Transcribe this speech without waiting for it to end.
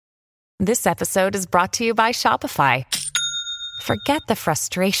This episode is brought to you by Shopify. Forget the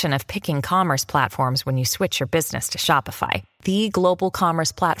frustration of picking commerce platforms when you switch your business to Shopify, the global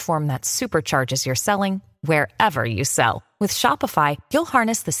commerce platform that supercharges your selling wherever you sell. With Shopify, you'll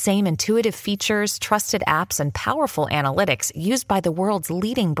harness the same intuitive features, trusted apps, and powerful analytics used by the world's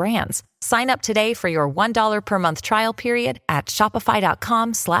leading brands. Sign up today for your $1 per month trial period at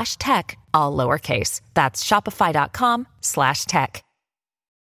shopify.com/tech, all lowercase. That's shopify.com/tech.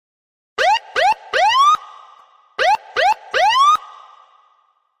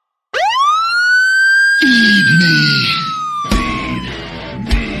 Feed me. Feed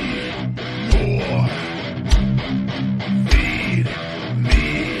me more. Feed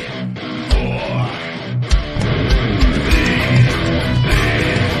me more. Feed me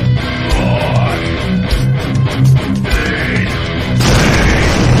more. Feed me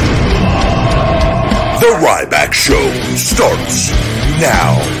more. The Ryback Show starts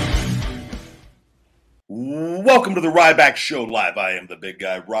now. Welcome to the Ryback Show Live. I am the big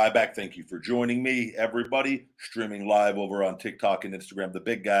guy, Ryback. Thank you for joining me, everybody. Streaming live over on TikTok and Instagram, the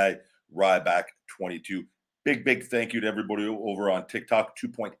big guy, Ryback22. Big thank you to everybody over on TikTok.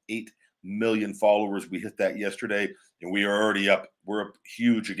 2.8 million followers. We hit that yesterday, and we are already up. We're up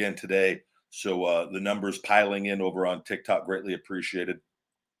huge again today. So the numbers piling in over on TikTok, greatly appreciated.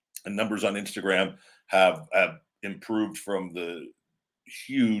 And numbers on Instagram have improved from the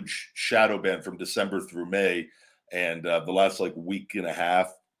huge shadow ban from December through May, and the last week and a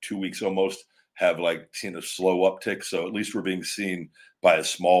half, 2 weeks almost, have seen a slow uptick. So at least we're being seen by a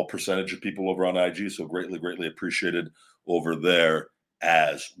small percentage of people over on IG. So greatly appreciated over there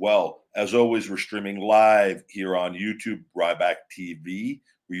as well. As always, we're streaming live here on YouTube, Ryback TV,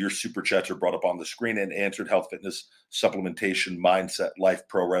 where your super chats are brought up on the screen and answered. Health, fitness, supplementation, mindset, life,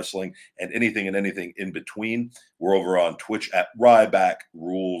 pro wrestling, and anything in between. We're over on Twitch at Ryback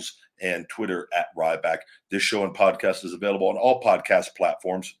Rules and Twitter at Ryback. This show and podcast is available on all podcast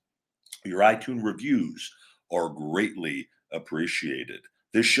platforms. Your iTunes reviews are greatly appreciated.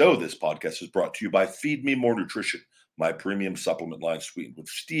 This podcast is brought to you by Feed Me More Nutrition, my premium supplement line sweetened with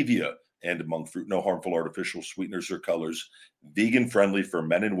stevia and monk fruit. No harmful artificial sweeteners or colors. Vegan friendly for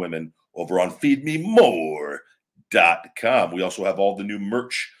men and women over on feedmemore.com. We also have all the new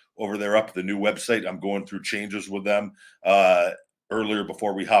merch over there up, the new website. I'm going through changes with them earlier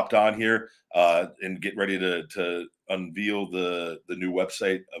before we hopped on here and get ready to unveil the new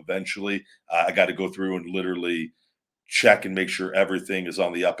website eventually. I got to go through and literally check and make sure everything is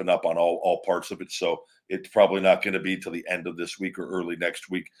on the up and up on all parts of it. So it's probably not going to be till the end of this week or early next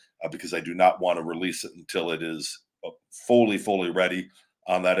week because I do not want to release it until it is fully ready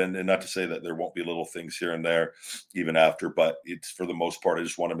on that end. And not to say that there won't be little things here and there even after, but it's for the most part, I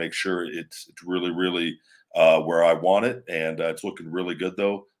just want to make sure it's really where I want it. And it's looking really good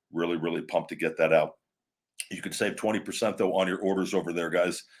though. Really pumped to get that out. You can save 20% though on your orders over there,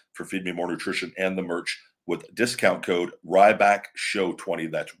 guys, for Feed Me More Nutrition and the merch with discount code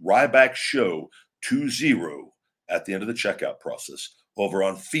RYBACKSHOW20. That's RYBACKSHOW20 at the end of the checkout process over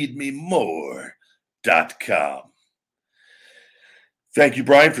on feedmemore.com. Thank you,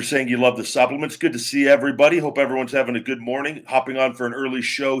 Brian, for saying you love the supplements. Good to see everybody. Hope everyone's having a good morning. Hopping on for an early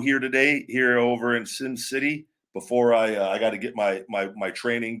show here today, here over in Sin City. Before I got to get my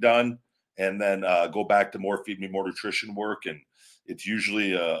training done and then go back to more Feed Me More Nutrition work. And it's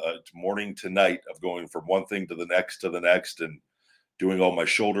usually it's morning to night of going from one thing to the next and doing all my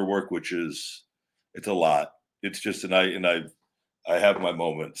shoulder work, which is, it's a lot. It's just, and I have my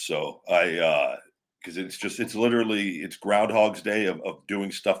moments. So because it's literally Groundhog's Day of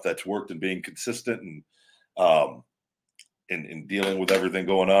doing stuff that's worked and being consistent and dealing with everything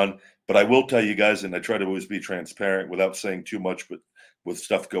going on. But I will tell you guys, and I try to always be transparent without saying too much, but with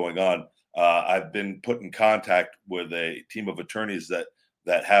stuff going on, I've been put in contact with a team of attorneys that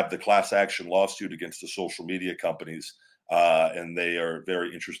have the class action lawsuit against the social media companies, and they are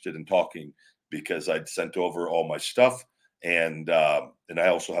very interested in talking because I'd sent over all my stuff, and I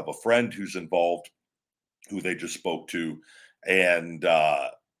also have a friend who's involved, who they just spoke to, and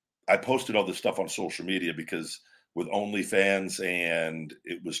I posted all this stuff on social media because with OnlyFans and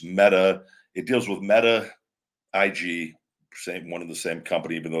it was Meta, it deals with Meta, IG. One of the same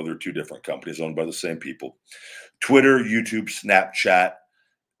company, even though they're two different companies owned by the same people. Twitter, YouTube, Snapchat,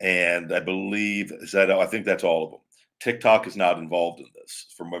 and I think that's all of them. TikTok is not involved in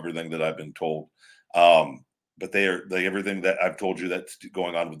this, from everything that I've been told. But everything that I've told you that's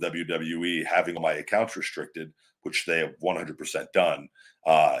going on with WWE, having my accounts restricted, which they have 100% done,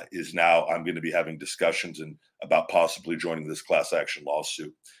 is now I'm going to be having discussions about possibly joining this class action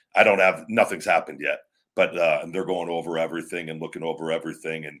lawsuit. Nothing's happened yet. But and they're going over everything and looking over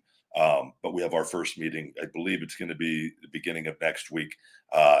everything, and But we have our first meeting. I believe it's going to be the beginning of next week,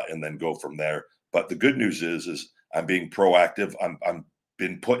 and then go from there. But the good news is I'm being proactive. I'm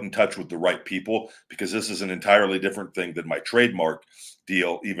been put in touch with the right people, because this is an entirely different thing than my trademark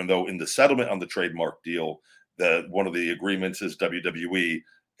deal. Even though in the settlement on the trademark deal, one of the agreements is WWE,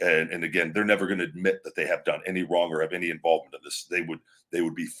 and again, they're never going to admit that they have done any wrong or have any involvement in this. They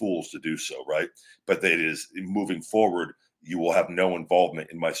would be fools to do so, right? But it is moving forward. You will have no involvement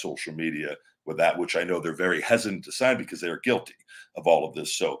in my social media with that, which I know they're very hesitant to sign because they are guilty of all of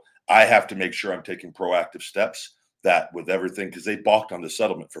this. So I have to make sure I'm taking proactive steps that with everything, because they balked on the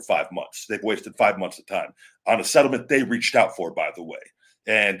settlement for 5 months. They've wasted 5 months of time on a settlement they reached out for, by the way.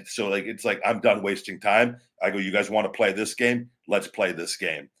 And so it's like, I'm done wasting time. I go, you guys want to play this game? Let's play this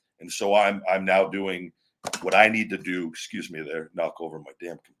game. And so I'm now doing what I need to do. Excuse me there, knock over my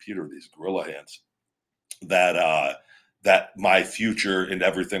damn computer, these gorilla hands. That my future and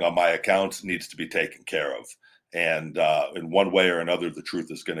everything on my accounts needs to be taken care of. And in one way or another, the truth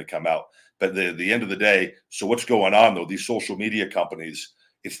is going to come out. But the end of the day, so what's going on though? These social media companies,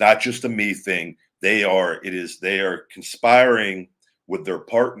 it's not just a me thing. They are conspiring with their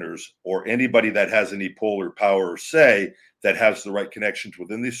partners or anybody that has any pull or power or say that has the right connections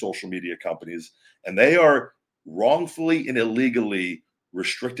within these social media companies, and they are wrongfully and illegally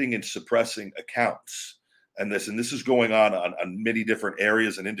restricting and suppressing accounts. And this is going on many different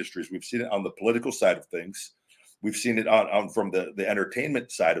areas and industries. We've seen it on the political side of things. We've seen it on from the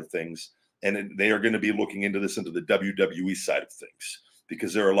entertainment side of things. And they are going to be looking into this into the WWE side of things,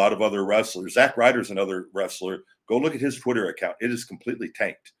 because there are a lot of other wrestlers. Zack Ryder's another wrestler. Go look at his Twitter account. It is completely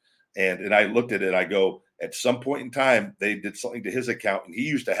tanked. And I looked at it. I go, at some point in time, they did something to his account. And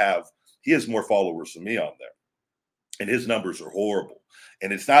he has more followers than me on there. And his numbers are horrible.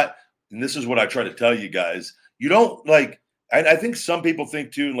 And it's not, and this is what I try to tell you guys. You don't I think some people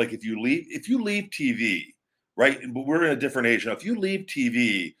think too, like if you leave TV, right? But we're in a different age now. If you leave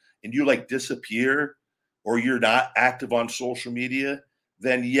TV and you disappear, or you're not active on social media,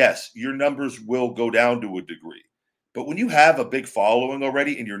 then yes, your numbers will go down to a degree. But when you have a big following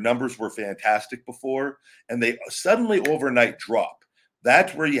already and your numbers were fantastic before, and they suddenly overnight drop,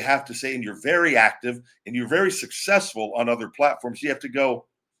 that's where you have to say, and you're very active and you're very successful on other platforms, you have to go,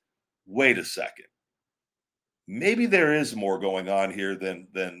 wait a second. Maybe there is more going on here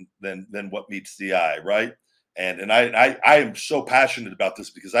than what meets the eye, right? And I am so passionate about this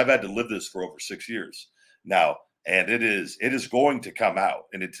because I've had to live this for over 6 years now, and it is going to come out,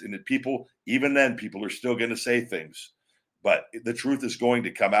 and people, even then, people are still going to say things, but the truth is going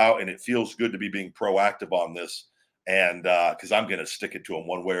to come out, and it feels good to be being proactive on this, and because I'm going to stick it to them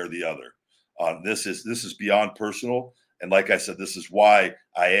one way or the other. This is beyond personal, and like I said, this is why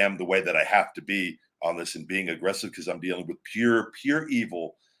I am the way that I have to be on this and being aggressive, because I'm dealing with pure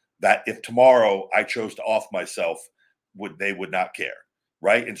evil. That if tomorrow I chose to off myself, they would not care,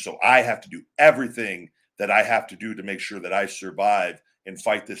 right? And so I have to do everything that I have to do to make sure that I survive and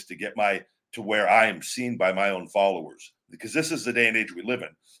fight this to get to where I am seen by my own followers, because this is the day and age we live in.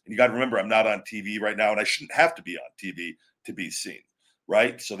 And you got to remember, I'm not on TV right now, and I shouldn't have to be on TV to be seen,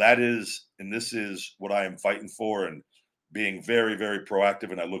 right? So this is what I am fighting for, and being very, very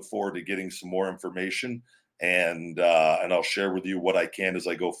proactive. And I look forward to getting some more information. And I'll share with you what I can as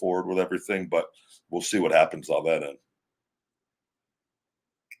I go forward with everything, but we'll see what happens on that end.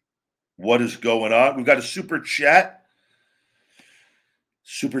 What is going on? We've got a super chat.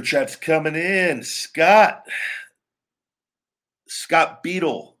 Super chat's coming in. Scott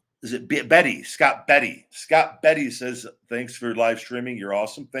Beetle. Is it Betty? Scott Betty says, thanks for live streaming. You're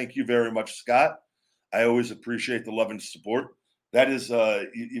awesome. Thank you very much, Scott. I always appreciate the love and support. That is,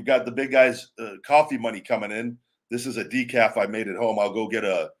 you've got the big guys coffee money coming in. This is a decaf I made at home. I'll go get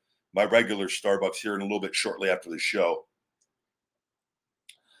my regular Starbucks here in a little bit shortly after the show,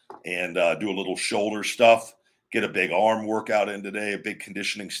 and do a little shoulder stuff. Get a big arm workout in today, a big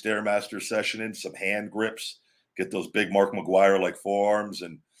conditioning Stairmaster session in, some hand grips. Get those big Mark McGuire forearms,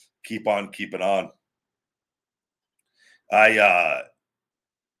 and keep on keeping on. I'm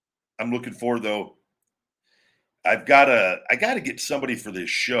looking forward though. I gotta get somebody for this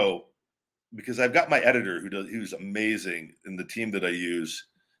show, because I've got my editor who's amazing in the team that I use.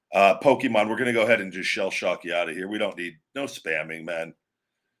 Pokemon, we're gonna go ahead and just shell shock you out of here. We don't need no spamming, man.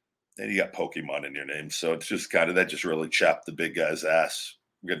 And you got Pokemon in your name, so it's just that just really chapped the big guy's ass.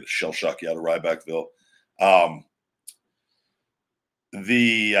 We're gonna shell shock you out of Rybackville. Now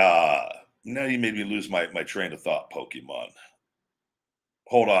you made me lose my train of thought, Pokemon.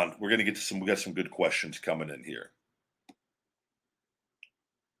 Hold on. We're going to get to we got some good questions coming in here.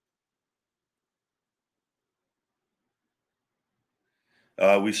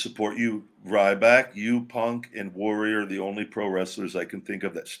 We support you, Ryback. You, Punk, and Warrior are the only pro wrestlers I can think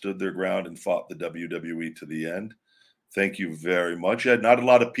of that stood their ground and fought the WWE to the end. Thank you very much. Yeah, not a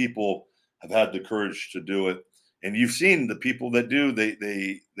lot of people have had the courage to do it, and you've seen the people that do.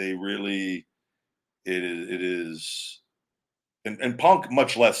 They really it is, and Punk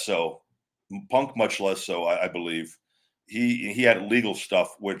much less so. Punk much less so. I believe he had legal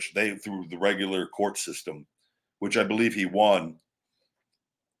stuff which they through the regular court system, which I believe he won,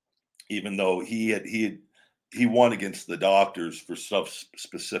 even though he won against the doctors for stuff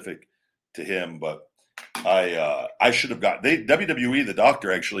specific to him. But I should have got WWE. The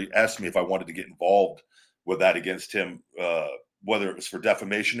doctor actually asked me if I wanted to get involved with that against him, whether it was for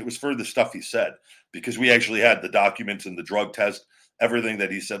defamation. It was for the stuff he said, because we actually had the documents and the drug test, everything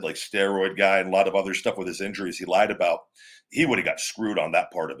that he said, like steroid guy and a lot of other stuff with his injuries he lied about. He would have got screwed on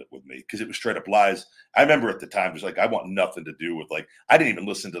that part of it with me because it was straight up lies. I remember at the time it was like, I want nothing to do with, like, I didn't even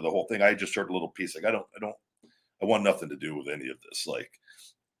listen to the whole thing. I just heard a little piece. Like, I want nothing to do with any of this. Like,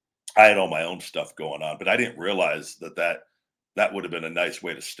 I had all my own stuff going on, but I didn't realize that would have been a nice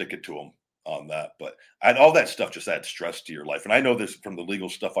way to stick it to him on that. But all that stuff just adds stress to your life. And I know this from the legal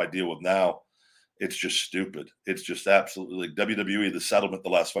stuff I deal with now. It's just stupid. It's just absolutely like WWE, the settlement the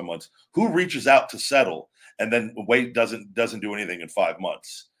last 5 months. Who reaches out to settle and then wait doesn't do anything in 5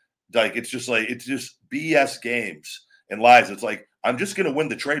 months? Like, it's just BS games and lies. It's like, I'm just going to win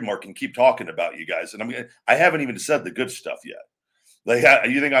the trademark and keep talking about you guys, and I haven't even said the good stuff yet. Like,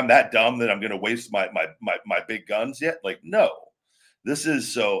 you think I'm that dumb that I'm going to waste my big guns yet? Like, no. This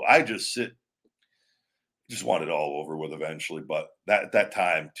is so. I just just want it all over with eventually. But that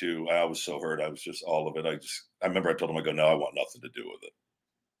time too, I was so hurt. I was just all of it. I remember I told him, I go, no, I want nothing to do with it.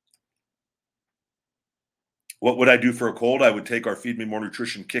 What would I do for a cold? I would take our Feed Me More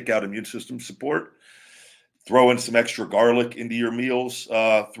Nutrition Kick Out Immune System Support, throw in some extra garlic into your meals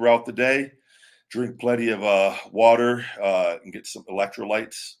throughout the day, drink plenty of water, and get some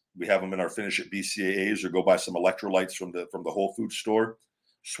electrolytes. We have them in our Finish It BCAAs, or go buy some electrolytes from the Whole Food store,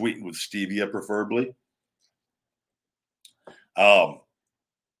 sweetened with stevia, preferably.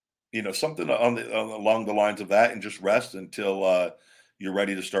 Something along the lines of that, and just rest until you're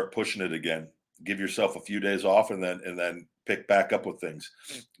ready to start pushing it again. Give yourself a few days off, and then pick back up with things.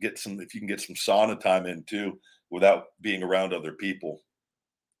 If you can get some sauna time in too, without being around other people.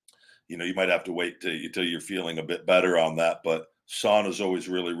 You might have to wait till you're feeling a bit better on that, but sauna is always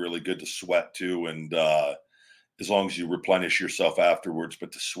really, really good to sweat too. And as long as you replenish yourself afterwards,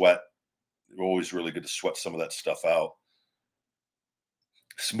 but to sweat, always really good to sweat some of that stuff out.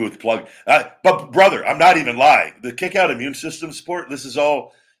 Smooth plug. But brother, I'm not even lying. The Kick Out Immune System Support, this is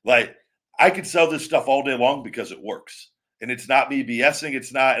all, like, I could sell this stuff all day long because it works. And it's not me BSing.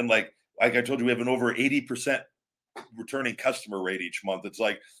 It's not, and like I told you, we have an over 80% returning customer rate each month. It's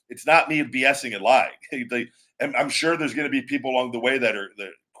like, it's not me BSing and lying. And I'm sure there's going to be people along the way that are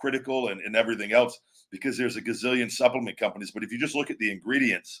critical and everything else, because there's a gazillion supplement companies. But if you just look at the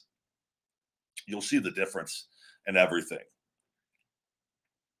ingredients, you'll see the difference in everything.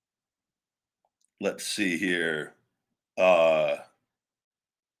 Let's see here.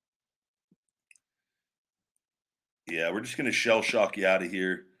 Yeah, we're just going to shell shock you out of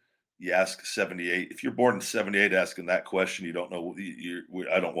here. You ask 78. If you're born in 78 asking that question, you don't know.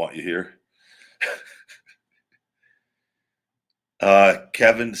 I don't want you here.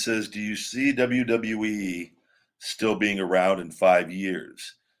 Kevin says, do you see WWE still being around in 5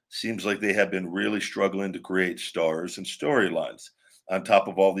 years? Seems like they have been really struggling to create stars and storylines. On top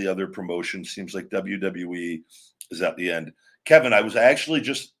of all the other promotions, seems like WWE is at the end. Kevin, I was actually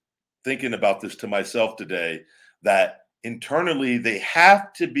just thinking about this to myself today, that internally they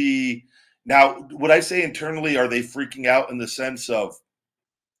have to be. Now, would I say internally, are they freaking out in the sense of,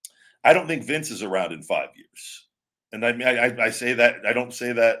 I don't think Vince is around in 5 years. And I mean, I say that, I don't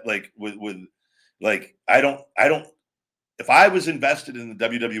say that like with like, I don't, if I was invested in the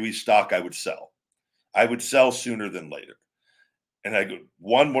WWE stock, I would sell. I would sell sooner than later. And I go,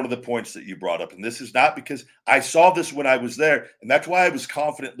 one of the points that you brought up, and this is not because I saw this when I was there, and that's why I was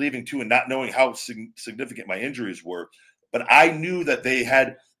confident leaving too, and not knowing how significant my injuries were. But I knew that they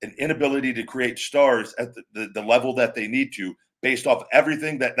had an inability to create stars at the level that they need to, based off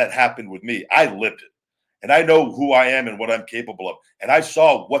everything that happened with me. I lived it, and I know who I am and what I'm capable of. And I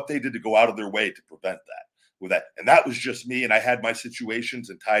saw what they did to go out of their way to prevent that with that. And that was just me, and I had my situations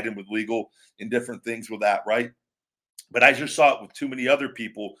and tied in with legal and different things with that, right? But I just saw it with too many other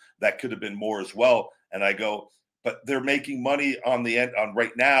people that could have been more as well. And I go, but they're making money on the end on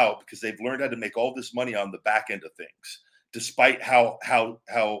right now because they've learned how to make all this money on the back end of things, despite how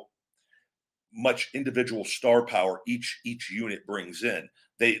much individual star power each unit brings in.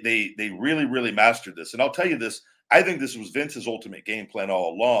 They really, really mastered this. And I'll tell you this, I think this was Vince's ultimate game plan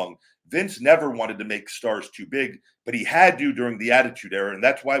all along. Vince never wanted to make stars too big, but he had to during the Attitude Era, and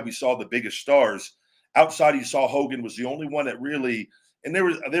that's why we saw the biggest stars. Outside, you saw Hogan was the only one that really, and there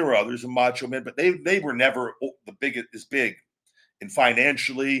were others, and Macho Man, but they were never the biggest as big and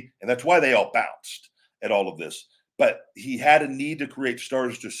financially, and that's why they all bounced at all of this. But he had a need to create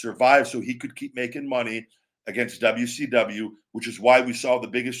stars to survive so he could keep making money against WCW, which is why we saw the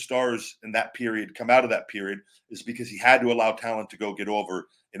biggest stars in that period come out of that period, is because he had to allow talent to go get over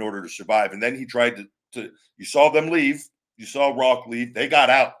in order to survive. And then he tried to you saw them leave. You saw Rock leave. They got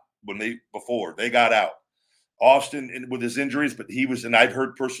out they got out. Austin with his injuries, but he was, and I'd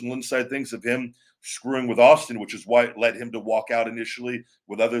heard personal inside things of him screwing with Austin, which is why it led him to walk out initially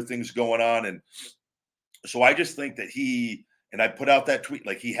with other things going on. And so I just think that and I put out that tweet,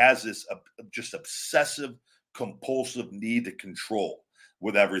 like he has this just obsessive, compulsive need to control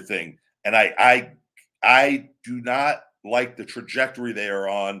with everything. And I do not like the trajectory they are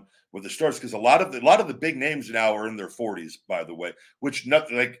on with the stars, because a lot of the big names now are in their 40s, by the way, which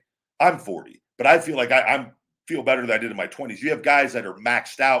nothing like I'm 40, but I feel like I'm feel better than I did in my 20s. You have guys that are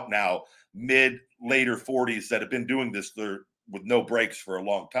maxed out now, later 40s, that have been doing this with no breaks for a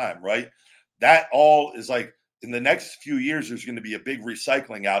long time, right? That all is like, in the next few years, there's going to be a big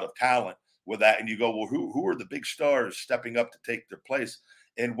recycling out of talent with that. And you go, well, who are the big stars stepping up to take their place?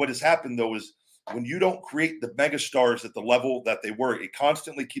 And what has happened, though, is when you don't create the mega stars at the level that they were, it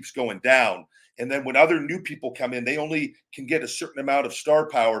constantly keeps going down. And then when other new people come in, they only can get a certain amount of star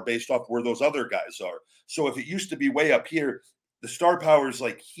power based off where those other guys are. So if it used to be way up here, the star power is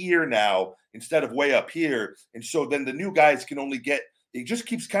like here now instead of way up here. And so then the new guys can only get, it just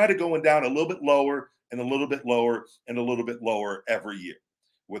keeps kind of going down a little bit lower and a little bit lower and a little bit lower every year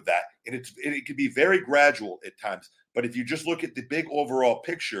with that. And it can be very gradual at times. But if you just look at the big overall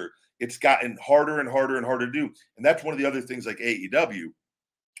picture, it's gotten harder and harder and harder to do. And that's one of the other things like AEW,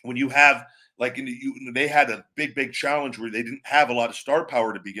 when you have, like, they had a big challenge where they didn't have a lot of star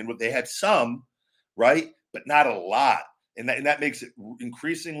power to begin with. They had some, right? But not a lot. And that makes it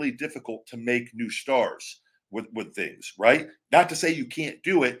increasingly difficult to make new stars with things, right? Not to say you can't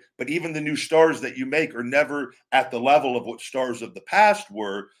do it, but even the new stars that you make are never at the level of what stars of the past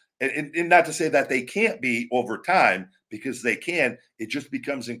were. And not to say that they can't be over time, because they can. It just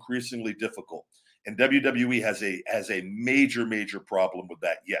becomes increasingly difficult. And WWE has a major problem with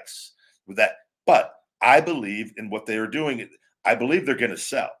that. Yes, with that. But I believe in what they are doing. I believe they're going to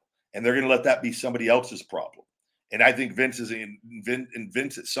sell, and they're going to let that be somebody else's problem. And I think Vince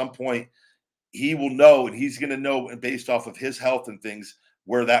at some point, he will know, and he's going to know, and based off of his health and things,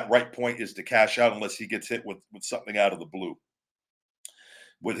 where that right point is to cash out, unless he gets hit with something out of the blue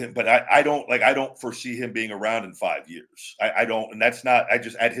with him. But I don't foresee him being around in 5 years. I don't, and that's not, I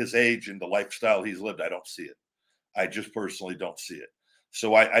just, at his age and the lifestyle he's lived, I don't see it. I just personally don't see it.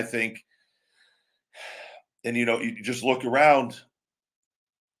 So I think, and you just look around,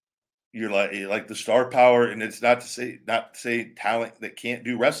 you're like the star power, and it's not to say talent that can't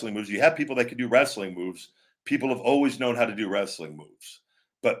do wrestling moves. You have people that can do wrestling moves. People have always known how to do wrestling moves,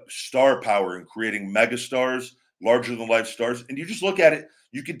 but star power and creating mega stars, larger than life stars. And you just look at it,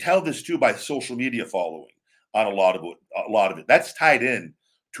 you can tell this too by social media following on a lot of it. That's tied in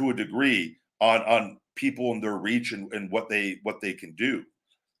to a degree on people and their reach and what they can do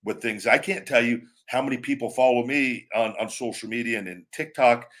with things. I can't tell you how many people follow me on social media and in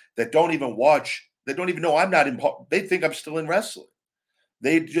TikTok that don't even watch, that don't even know I'm not in. They think I'm still in wrestling.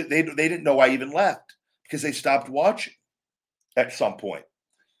 They didn't know I even left because they stopped watching at some point,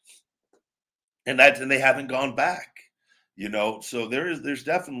 and they haven't gone back. So there's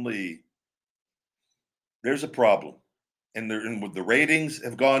definitely a problem, and with the ratings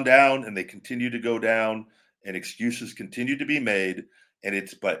have gone down, and they continue to go down, and excuses continue to be made. And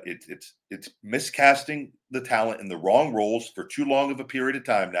it's miscasting the talent in the wrong roles for too long of a period of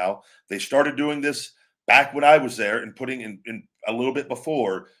time now. They started doing this back when I was there, and putting in a little bit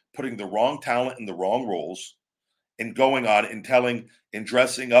before, putting the wrong talent in the wrong roles, and going on and telling and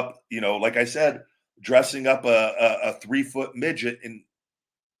dressing up, like I said, dressing up a 3-foot midget. And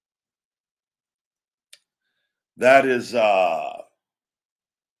that is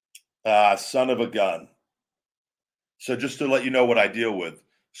son of a gun. So just to let you know what I deal with.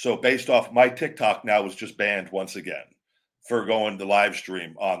 So based off, my TikTok now was just banned once again for going to live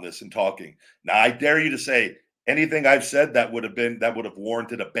stream on this and talking. Now I dare you to say anything I've said that would have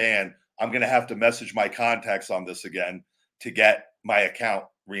warranted a ban. I'm going to have to message my contacts on this again to get my account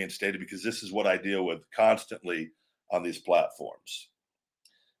reinstated, because this is what I deal with constantly on these platforms.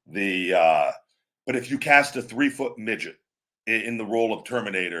 But if you cast a 3-foot midget in the role of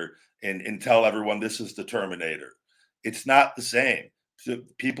Terminator and tell everyone this is the Terminator, it's not the same. So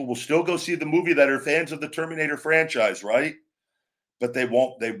people will still go see the movie that are fans of the Terminator franchise, right? But they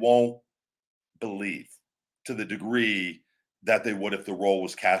won't believe to the degree that they would if the role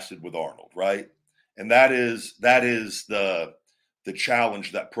was casted with Arnold, right? And that is the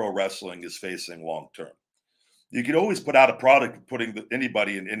challenge that pro wrestling is facing long term. You could always put out a product putting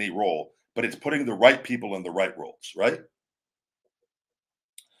anybody in any role, but it's putting the right people in the right roles, right?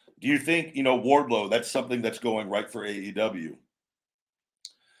 Do you think, Wardlow, that's something that's going right for AEW?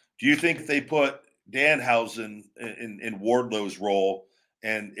 Do you think if they put Danhausen in Wardlow's role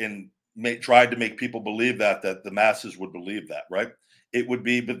and tried to make people believe that the masses would believe that, right? It would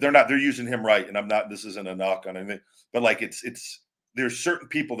be, but they're using him right. And this isn't a knock on anything, but like there's certain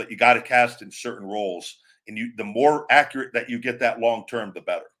people that you got to cast in certain roles. And the more accurate that you get that long term, the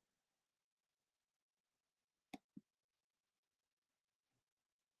better.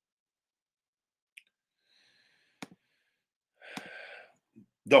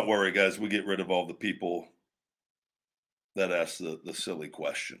 Don't worry, guys. We get rid of all the people that ask the silly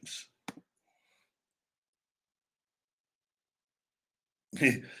questions.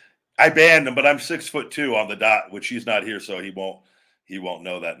 I banned him, but I'm 6'2" on the dot, which he's not here, so he won't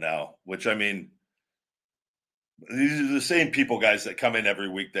know that now. Which, I mean, these are the same people, guys, that come in every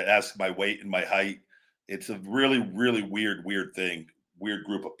week that ask my weight and my height. It's a really, really weird thing. Weird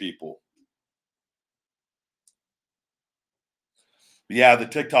group of people. Yeah, the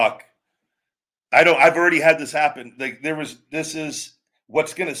TikTok. I've already had this happen. Like this is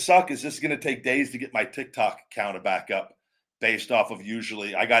what's going to suck is this is going to take days to get my TikTok account back up based off of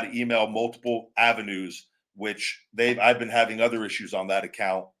usually I got to email multiple avenues, which I've been having other issues on that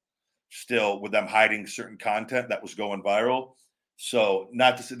account still with them hiding certain content that was going viral. So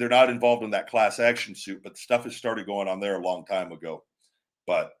not to say they're not involved in that class action suit, but stuff has started going on there a long time ago.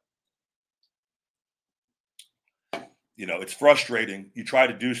 But it's frustrating. You try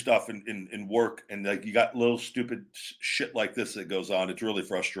to do stuff in work and like you got little stupid shit like this that goes on. It's really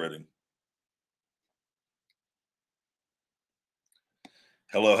frustrating.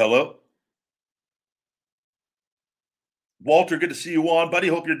 Hello. Walter, good to see you on, buddy.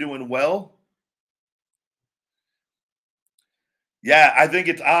 Hope you're doing well. Yeah, I think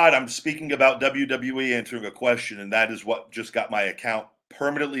it's odd. I'm speaking about WWE answering a question, and that is what just got my account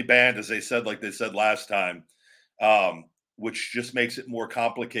permanently banned, as like they said last time, which just makes it more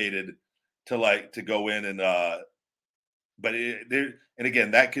complicated to go in and but and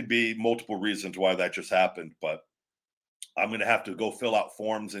again, that could be multiple reasons why that just happened. But I'm going to have to go fill out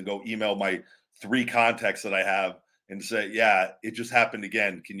forms and go email my 3 contacts that I have and say, yeah, it just happened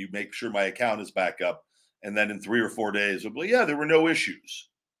again. Can you make sure my account is back up? And then in 3 or 4 days, it'll be, yeah, there were no issues.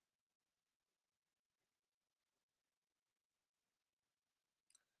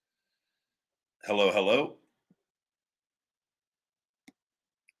 Hello. Hello.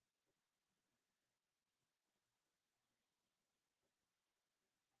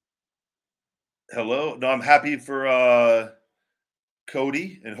 No, I'm happy for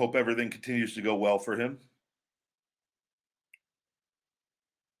Cody and hope everything continues to go well for him.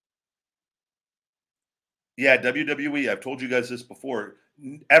 Yeah, WWE, I've told you guys this before.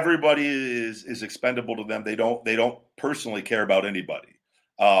 Everybody is expendable to them. They don't personally care about anybody.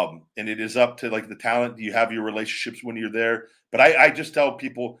 And it is up to like the talent. You have your relationships when you're there. But I just tell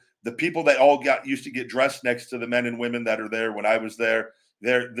people, the people that all used to get dressed next to the men and women that are there when I was there,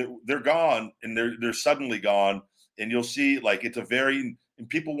 they're gone and they're suddenly gone. And you'll see like and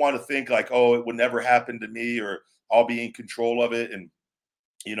people want to think like, oh, it would never happen to me or I'll be in control of it. And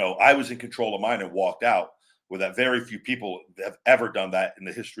I was in control of mine and walked out with that. Very few people have ever done that in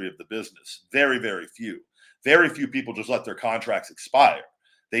the history of the business. Very, very few. Very few people just let their contracts expire.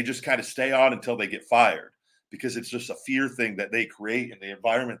 They just kind of stay on until they get fired because it's just a fear thing that they create and the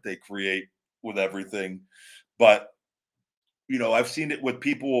environment they create with everything. But, I've seen it with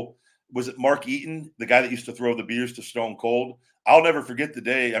people. Was it Mark Eaton, the guy that used to throw the beers to Stone Cold? I'll never forget the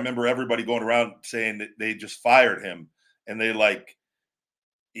day. I remember everybody going around saying that they just fired him and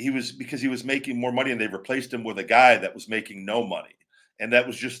because he was making more money and they replaced him with a guy that was making no money. And that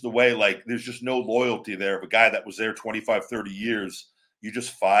was just the way, like, there's just no loyalty there of a guy that was there 25, 30 years. You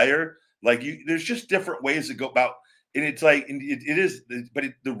just fire. There's just different ways to go about. And it's like, it is, but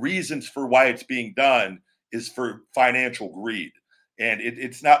the reasons for why it's being done is for financial greed. And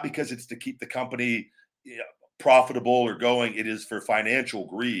it's not because it's to keep the company profitable or going. It is for financial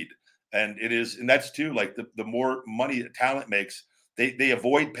greed. And that's too, like the more money talent makes, they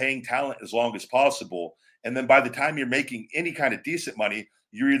avoid paying talent as long as possible. And then by the time you're making any kind of decent money,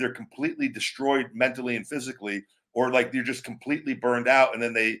 you're either completely destroyed mentally and physically, or like you're just completely burned out, and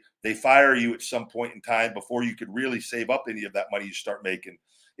then they fire you at some point in time before you could really save up any of that money you start making.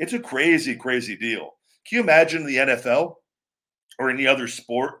 It's a crazy, crazy deal. Can you imagine the NFL or any other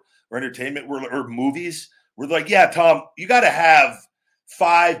sport or entertainment or movies? We're like, yeah, Tom, you got to have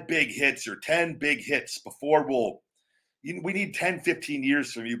 5 big hits or 10 big hits before we need 10, 15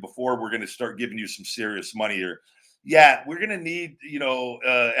 years from you before we're going to start giving you some serious money here. Yeah, we're going to need,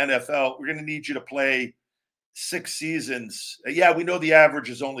 NFL, we're going to need you to play 6 seasons. Yeah, we know the average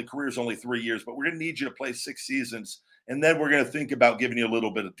career is only 3 years, but we're going to need you to play 6 seasons. And then we're going to think about giving you a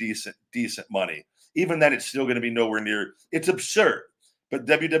little bit of decent money. Even then, it's still going to be nowhere near. It's absurd. But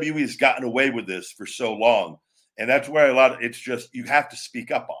WWE has gotten away with this for so long. And that's where it's just, you have to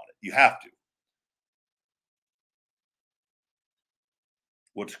speak up on it. You have to.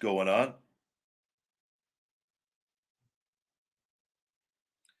 What's going on?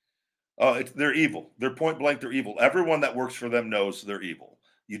 They're evil. They're point blank. They're evil. Everyone that works for them knows they're evil.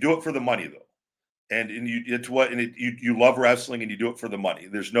 You do it for the money, though, you love wrestling and you do it for the money.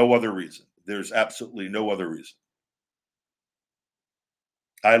 There's no other reason. There's absolutely no other reason.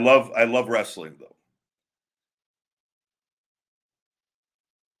 I love wrestling, though.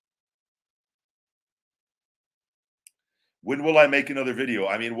 When will I make another video?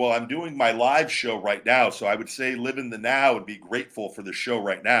 I mean, well, I'm doing my live show right now, so I would say live in the now and be grateful for the show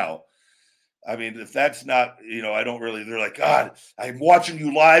right now. I mean, if that's not, I don't really, they're like, God, I'm watching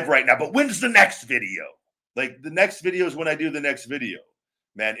you live right now, but when's the next video? Like, the next video is when I do the next video.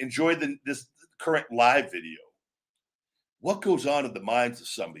 Man, enjoy this current live video. What goes on in the minds of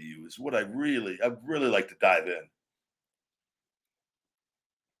some of you is what I'd really like to dive in.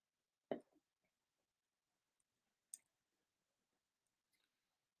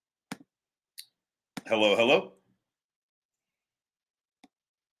 Hello, hello.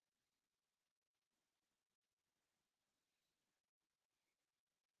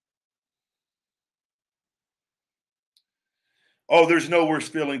 Oh, there's no worse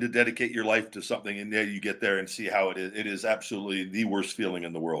feeling to dedicate your life to something, and then you get there and see how it is. It is absolutely the worst feeling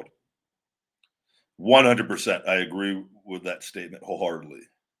in the world. 100%. I agree with that statement wholeheartedly.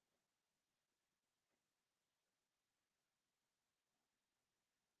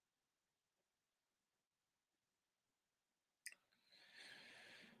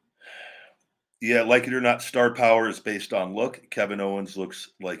 Yeah, like it or not, star power is based on look. Kevin Owens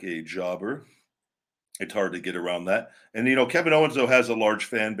looks like a jobber. It's hard to get around that. And Kevin Owens though has a large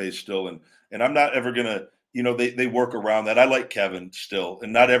fan base still, and I'm not ever gonna, they work around that. I like Kevin still,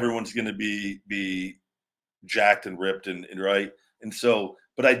 and not everyone's gonna be jacked and ripped and right. And so,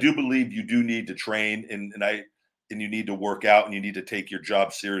 but I do believe you do need to train and you need to work out and you need to take your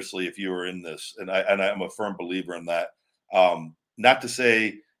job seriously if you are in this. And I'm a firm believer in that. Not to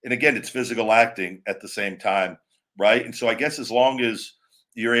say, and again, it's physical acting at the same time, right? And so I guess as long as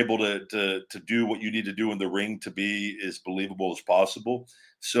you're able to do what you need to do in the ring to be as believable as possible.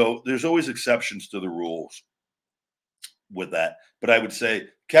 So there's always exceptions to the rules with that. But I would say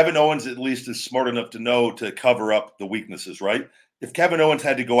Kevin Owens at least is smart enough to know to cover up the weaknesses, right? If Kevin Owens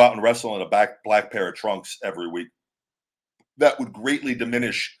had to go out and wrestle in a black pair of trunks every week, that would greatly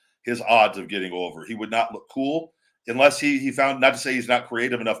diminish his odds of getting over. He would not look cool unless he found, not to say he's not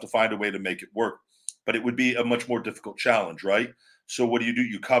creative enough to find a way to make it work, but it would be a much more difficult challenge, right? So what do?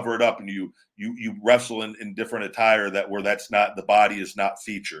 You cover it up and you wrestle in different attire where that's not, the body is not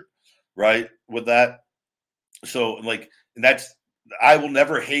featured, right? With that. So and that's, I will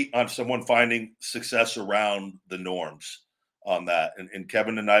never hate on someone finding success around the norms on that. And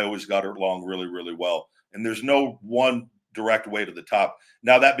Kevin and I always got along really, really well. And there's no one direct way to the top.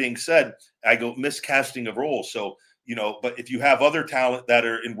 Now, that being said, I go miscasting of roles. So, but if you have other talent that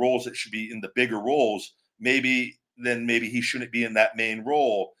are in roles that should be in the bigger roles, maybe he shouldn't be in that main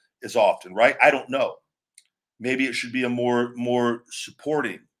role as often, right? I don't know. Maybe it should be a more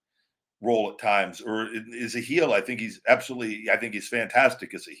supporting role at times, or is a heel. I think he's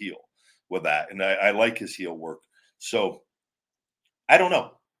fantastic as a heel with that. And I like his heel work. So I don't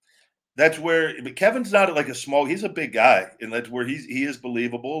know. That's where, but Kevin's not like he's a big guy, and that's where he is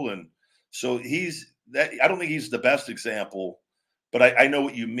believable. And so I don't think he's the best example, but I know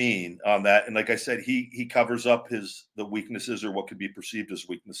what you mean on that. And like I said, he covers up the weaknesses or what could be perceived as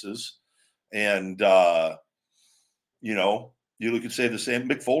weaknesses. And, you could say the same.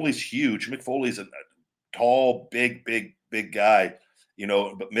 Mick Foley's huge. Mick Foley's a tall, big guy,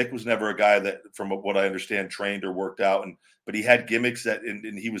 but Mick was never a guy that, from what I understand, trained or worked out. But he had gimmicks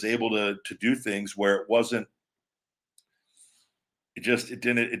and he was able to do things where it it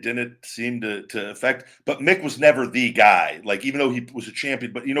didn't seem to affect. But Mick was never the guy. Like, even though he was a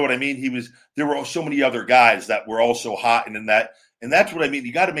champion, but you know what I mean. There were so many other guys that were also hot, and that's what I mean.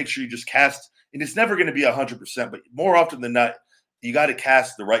 You got to make sure you just cast, and it's never going to be 100%, but more often than not, you got to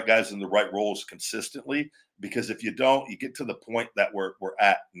cast the right guys in the right roles consistently. Because if you don't, you get to the point that we're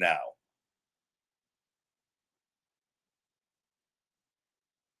at now.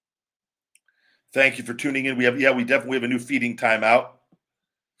 Thank you for tuning in. We definitely have a new feeding timeout.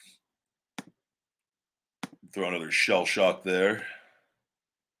 Throw another shell shock there.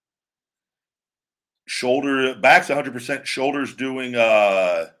 Shoulder back's 100%. Shoulders doing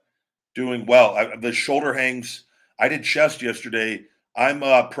well. The shoulder hangs. I did chest yesterday. I'm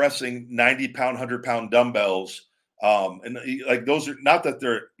pressing 90-pound, 100-pound dumbbells, and like those are not that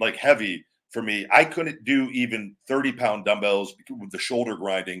they're like heavy for me. I couldn't do even 30-pound dumbbells with the shoulder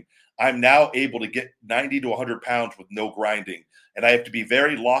grinding. I'm now able to get 90 to 100 pounds with no grinding, and I have to be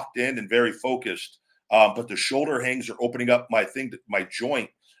very locked in and very focused. But the shoulder hangs are opening up my joint,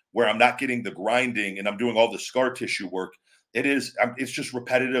 where I'm not getting the grinding and I'm doing all the scar tissue work. It's just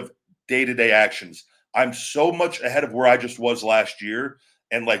repetitive day-to-day actions. I'm so much ahead of where I just was last year,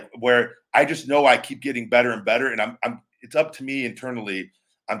 and like where I just know I keep getting better and better. And I'm it's up to me internally.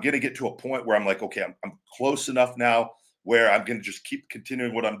 I'm going to get to a point where I'm like, okay, I'm close enough now where I'm going to just keep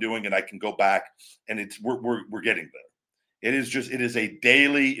continuing what I'm doing, and I can go back, and we're getting there. It is a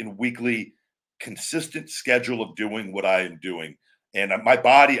daily and weekly consistent schedule of doing what I am doing. And my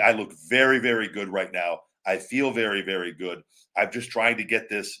body, I look very, very good right now. I feel very, very good. I'm just trying to get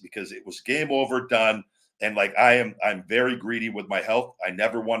this because it was game over, done. And like I'm very greedy with my health. I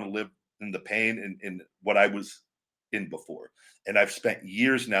never want to live in the pain in what I was in before. And I've spent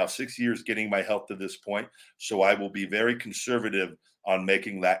years now, 6 years, getting my health to this point. So I will be very conservative on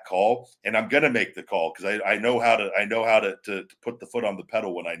making that call. And I'm going to make the call because I know how to put the foot on the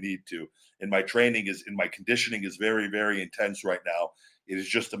pedal when I need to. And my my conditioning is very, very intense right now. It is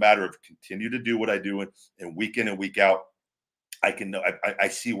just a matter of continue to do what I do, and week in and week out, I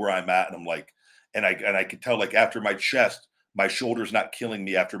see where I'm at, and I'm like, and I can tell, like, after my chest, my shoulder's not killing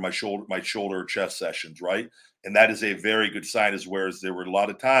me after my shoulder chest sessions, right? And that is a very good sign. Whereas there were a lot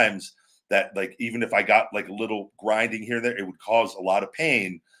of times that, like, even if I got like a little grinding here and there, it would cause a lot of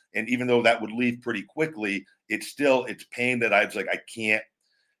pain. And even though that would leave pretty quickly, it's pain that I was like, I can't,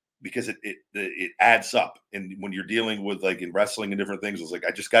 because it adds up. And when you're dealing with, like, in wrestling and different things, it's like,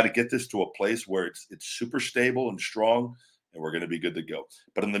 I just got to get this to a place where it's super stable and strong, and we're going to be good to go.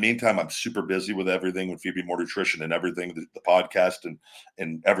 But in the meantime, I'm super busy with everything with Phoebe More Nutrition and everything, the podcast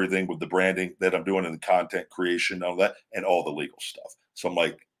and everything with the branding that I'm doing and the content creation and all that, and all the legal stuff. So I'm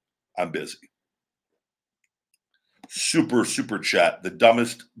like, I'm busy. Super chat. The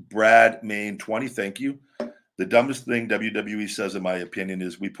dumbest Brad Main 20. Thank you. The dumbest thing WWE says, in my opinion,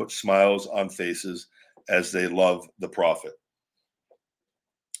 is we put smiles on faces as they love the profit.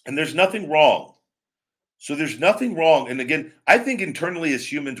 And there's nothing wrong. So there's nothing wrong. And again, I think internally as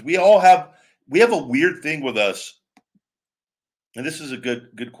humans, we have a weird thing with us. And this is a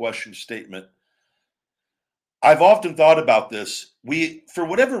good question statement. I've often thought about this. For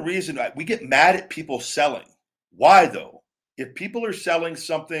whatever reason, we get mad at people selling. Why though? If people are selling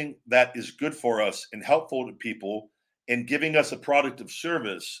something that is good for us and helpful to people and giving us a product of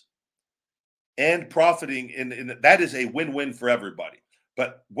service and profiting, and that is a win-win for everybody.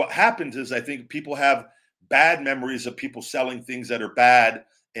 But what happens is, I think people have bad memories of people selling things that are bad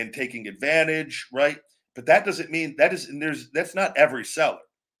and taking advantage, right? But that doesn't mean that's not every seller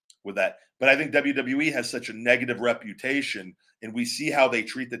with that. But I think WWE has such a negative reputation, and we see how they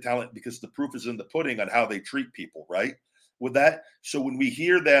treat the talent because the proof is in the pudding on how they treat people, right? With that. So when we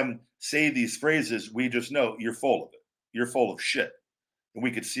hear them say these phrases, we just know you're full of it. You're full of shit. And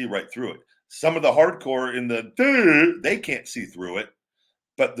we could see right through it. Some of the hardcore they can't see through it.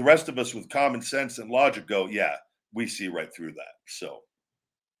 But the rest of us with common sense and logic go, yeah, we see right through that. So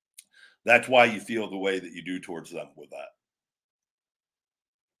that's why you feel the way that you do towards them with that.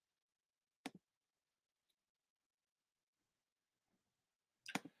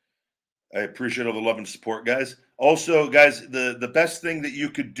 I appreciate all the love and support, guys. Also, guys, the best thing that you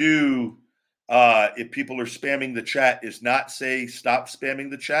could do if people are spamming the chat is not say stop spamming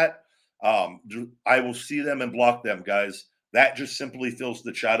the chat. I will see them and block them, guys. That just simply fills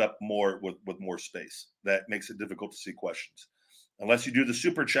the chat up more with more space. That makes it difficult to see questions. Unless you do the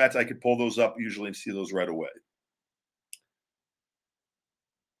super chats, I could pull those up usually and see those right away.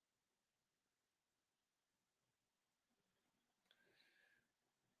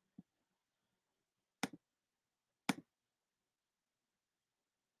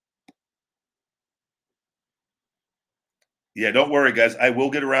 Yeah, don't worry, guys. I will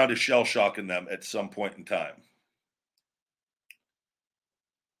get around to shell shocking them at some point in time.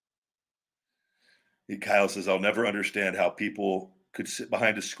 Kyle says, I'll never understand how people could sit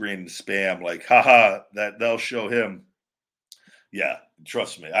behind a screen and spam like, haha, that they'll show him. Yeah,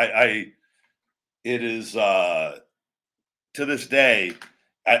 trust me. It is to this day,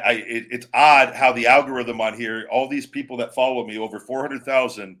 it's odd how the algorithm on here, all these people that follow me, over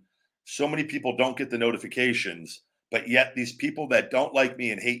 400,000, so many people don't get the notifications, but yet these people that don't like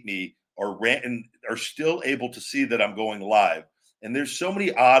me and hate me are ranting, are still able to see that I'm going live. And there's so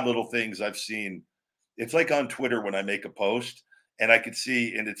many odd little things I've seen. It's like on Twitter when I make a post and I could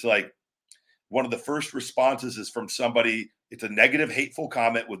see, and it's like one of the first responses is from somebody. It's a negative, hateful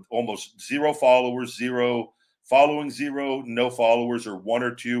comment with almost zero followers, zero following, zero, no followers, or one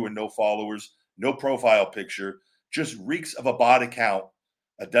or two and no followers, no profile picture, just reeks of a bot account,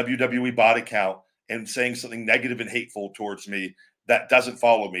 a WWE bot account, and saying something negative and hateful towards me that doesn't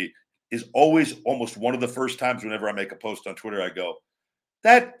follow me is always almost one of the first times whenever I make a post on Twitter, I go,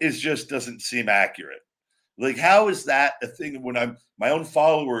 that is just doesn't seem accurate. Like, how is that a thing when my own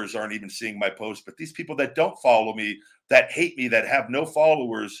followers aren't even seeing my post, but these people that don't follow me, that hate me, that have no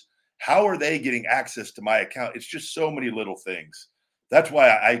followers, how are they getting access to my account? It's just so many little things. That's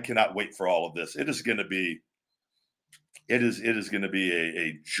why I cannot wait for all of this. It is going to be, it is going to be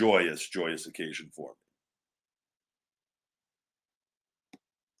a joyous, joyous occasion for me.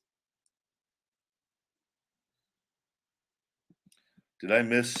 Did I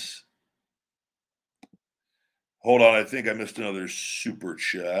miss? Hold on, I think I missed another super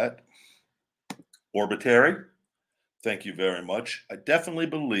chat. Orbitary, thank you very much. I definitely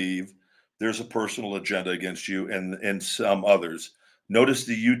believe there's a personal agenda against you and some others. Notice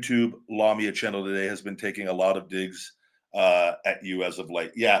the YouTube Lamia channel today has been taking a lot of digs at you as of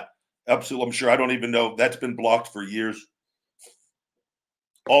late. Yeah, absolutely. I'm sure. I don't even know. That's been blocked for years.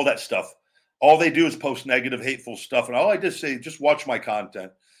 All that stuff. All they do is post negative, hateful stuff. And all I just say, just watch my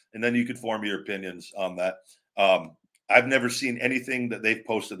content, and then you can form your opinions on that. I've never seen anything that they've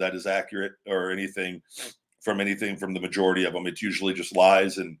posted that is accurate or anything from the majority of them. It's usually just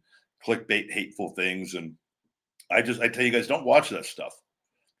lies and clickbait, hateful things. And I tell you guys, don't watch that stuff.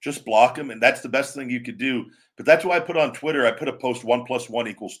 Just block them. And that's the best thing you could do. But that's why I put on Twitter, I put a post 1 +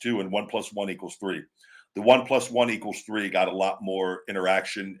 1 = 2 and 1 + 1 = 3. The 1 + 1 = 3 got a lot more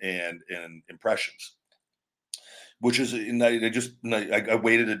interaction and impressions, which is, and I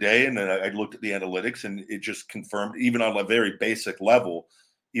waited a day and then I looked at the analytics and it just confirmed, even on a very basic level,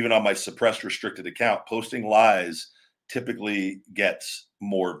 even on my suppressed restricted account, posting lies typically gets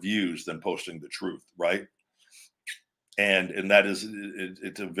more views than posting the truth, right? And that is,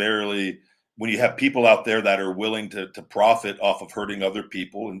 it's a very, when you have people out there that are willing to profit off of hurting other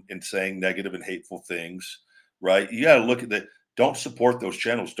people and saying negative and hateful things, right? You got to look at that. Don't support those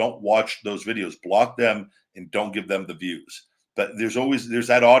channels. Don't watch those videos. Block them and don't give them the views. But there's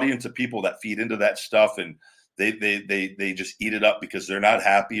that audience of people that feed into that stuff and they just eat it up because they're not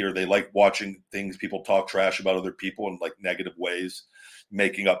happy or they like watching things, people talk trash about other people in like negative ways,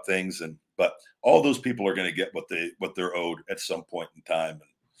 making up things. But all those people are going to get what they're owed at some point in time. And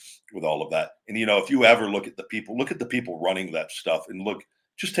with all of that. And, if you ever look at the people running that stuff and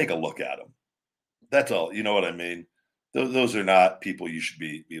just take a look at them. That's all. You know what I mean? Those are not people you should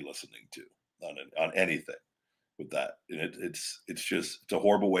be listening to on anything with that. And it's a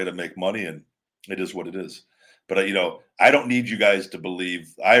horrible way to make money, and it is what it is. But I don't need you guys to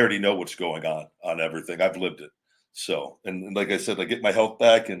believe. I already know what's going on everything. I've lived it. So, and like I said, I get my health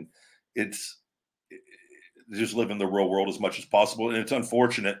back, and it's just live in the real world as much as possible. And it's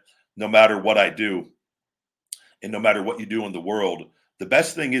unfortunate, no matter what I do, and no matter what you do in the world, the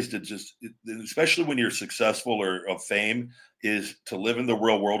best thing is to just, especially when you're successful or of fame, is to live in the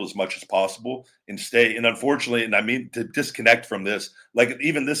real world as much as possible and stay. And unfortunately, and I mean to disconnect from this, like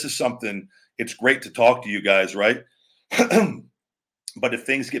even this is something, it's great to talk to you guys, right? But if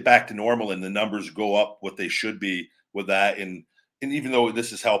things get back to normal and the numbers go up what they should be with that, and even though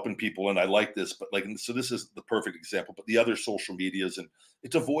this is helping people and I like this, but so this is the perfect example, but the other social medias, and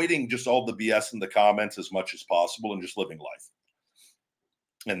it's avoiding just all the BS in the comments as much as possible and just living life.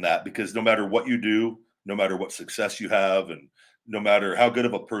 And that, because no matter what you do, no matter what success you have, and no matter how good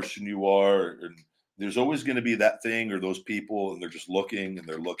of a person you are, and there's always going to be that thing or those people, and they're just looking and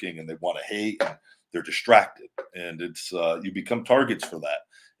they're looking and they want to hate and they're distracted, and it's you become targets for that.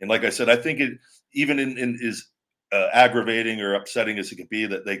 And like I said, I think it even in is aggravating or upsetting as it could be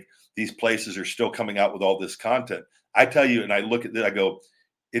that these places are still coming out with all this content. I tell you, and I look at it, I go,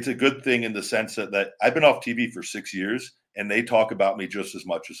 it's a good thing in the sense that I've been off TV for 6 years and they talk about me just as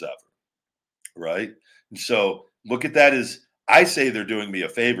much as ever. Right. And so look at that as I say they're doing me a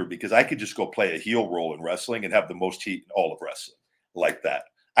favor because I could just go play a heel role in wrestling and have the most heat in all of wrestling like that.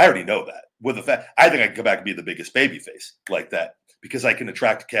 I already know that. With the fact, I think I can come back and be the biggest babyface like that because I can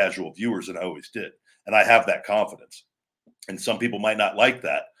attract casual viewers, and I always did, and I have that confidence. And some people might not like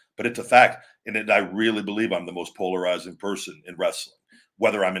that, but it's a fact, and I really believe I'm the most polarizing person in wrestling,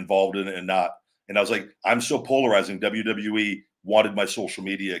 whether I'm involved in it or not. And I was like, I'm so polarizing. WWE wanted my social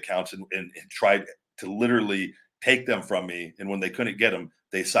media accounts and tried to literally take them from me. And when they couldn't get them,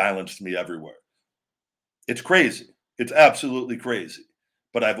 they silenced me everywhere. It's crazy. It's absolutely crazy.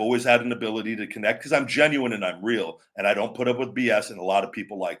 But I've always had an ability to connect because I'm genuine and I'm real, and I don't put up with BS. And a lot of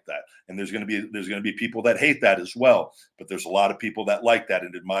people like that. And there's going to be people that hate that as well. But there's a lot of people that like that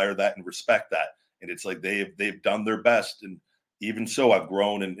and admire that and respect that. And it's like they've done their best. And even so, I've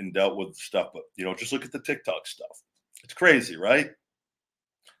grown and dealt with stuff. But just look at the TikTok stuff. It's crazy, right?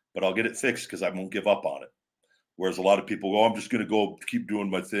 But I'll get it fixed because I won't give up on it. Whereas a lot of people go, I'm just going to go keep doing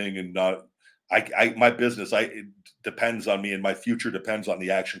my thing and not. My business, it depends on me, and my future depends on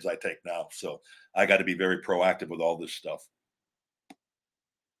the actions I take now. So I got to be very proactive with all this stuff.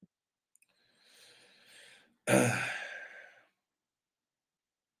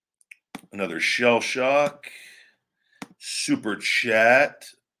 Another shell shock, super chat.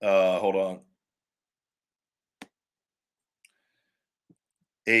 Hold on.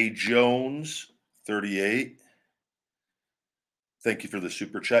 A Jones, 38. Thank you for the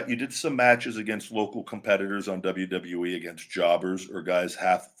super chat. You did some matches against local competitors on WWE against jobbers or guys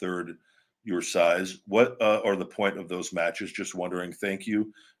half third your size. What are the point of those matches? Just wondering. Thank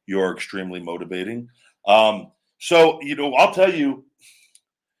you. You're extremely motivating. So I'll tell you,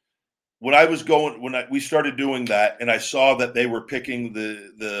 when we started doing that, and I saw that they were picking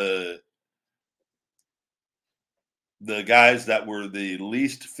the guys that were the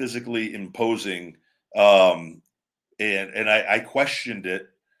least physically imposing, and I questioned it,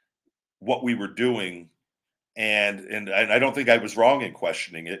 what we were doing, and I don't think I was wrong in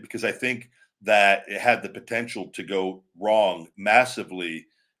questioning it because I think that it had the potential to go wrong massively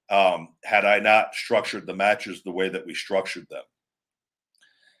had I not structured the matches the way that we structured them.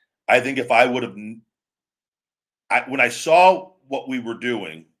 I think if I would have, when I saw what we were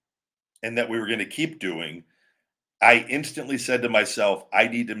doing and that we were going to keep doing, I instantly said to myself, I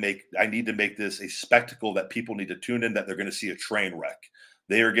need to make this a spectacle that people need to tune in, that they're going to see a train wreck.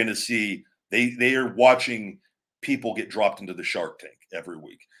 They are going to see, they are watching people get dropped into the Shark Tank every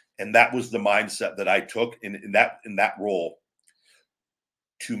week. And that was the mindset that I took in that role,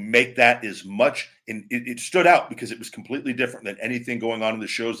 to make that as much. And it stood out because it was completely different than anything going on in the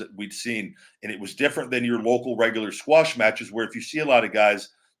shows that we'd seen. And it was different than your local regular squash matches, where if you see a lot of guys,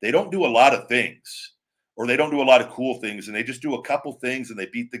 they don't do a lot of things, or they don't do a lot of cool things, and they just do a couple things and they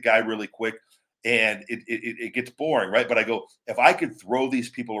beat the guy really quick, and it gets boring, right? But I go, if I could throw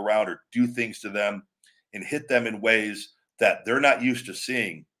these people around or do things to them and hit them in ways that they're not used to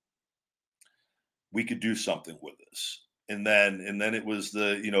seeing, we could do something with this. And then it was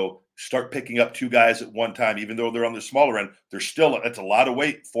start picking up two guys at one time, even though they're on the smaller end. That's a lot of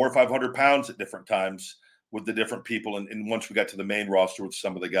weight, 400 or 500 pounds at different times with the different people. And once we got to the main roster with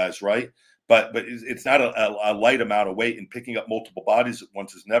some of the guys, right? But it's not a light amount of weight, and picking up multiple bodies at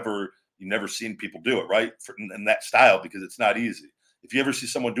once you've never seen people do it, right? In that style, because it's not easy. If you ever see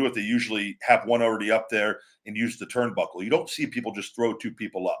someone do it, they usually have one already up there and use the turnbuckle. You don't see people just throw two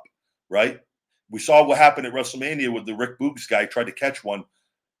people up, right? We saw what happened at WrestleMania with the Rick Boogs guy tried to catch one.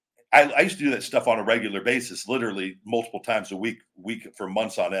 I used to do that stuff on a regular basis, literally multiple times a week for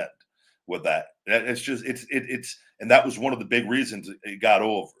months on end with that. And that was one of the big reasons it got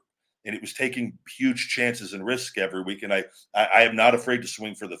over. And it was taking huge chances and risk every week. And I am not afraid to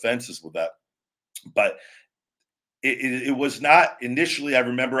swing for the fences with that. But it was not initially. I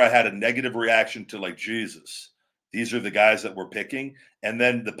remember I had a negative reaction to, like, Jesus, these are the guys that we're picking. And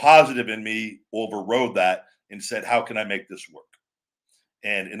then the positive in me overrode that and said, how can I make this work?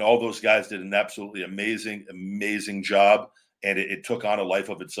 And all those guys did an absolutely amazing job. And it took on a life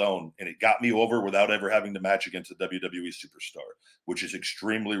of its own. And it got me over without ever having to match against a WWE superstar, which is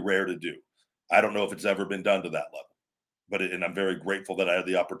extremely rare to do. I don't know if it's ever been done to that level. And I'm very grateful that I had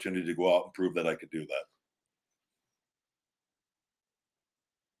the opportunity to go out and prove that I could do that.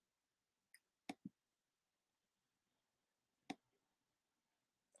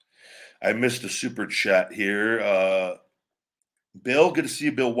 I missed a super chat here. Bill, good to see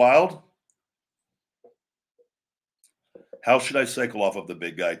you, Bill Wild. How should I cycle off of the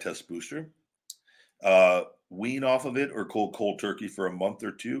big guy test booster? Wean off of it or cold turkey for a month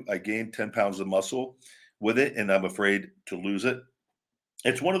or two. I gained 10 pounds of muscle with it, and I'm afraid to lose it.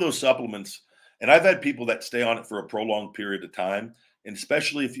 It's one of those supplements, And I've had people that stay on it for a prolonged period of time, and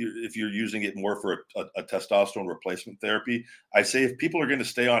especially if you're using it more for a testosterone replacement therapy. I say if people are going to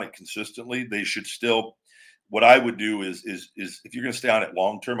stay on it consistently, they should still. What I would do is if you're going to stay on it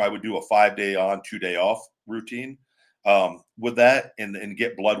long term, I would do a 5 day on, 2 day off routine with that, and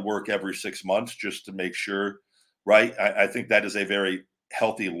get blood work every 6 months just to make sure. Right, I think that is a very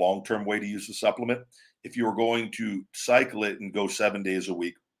healthy long term way to use the supplement. If you were going to cycle it and go 7 days a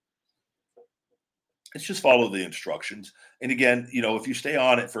week, it's just follow the instructions. And again, if you stay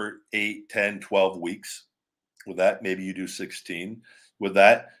on it for 8, 10, 12 weeks, with that, maybe you do 16. With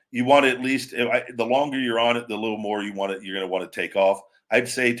that, you want to at least, the longer you're on it, the little more you're going to want to take off. I'd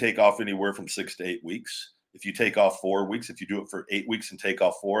say take off anywhere from 6 to 8 weeks. If you take off 4 weeks, if you do it for 8 weeks and take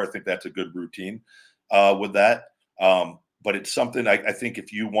off 4, I think that's a good routine with that. But it's something I think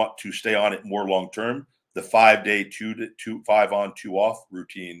if you want to stay on it more long term, the 5 day, 5 on, 2 off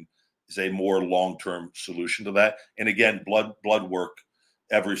routine is a more long term solution to that. And again, blood work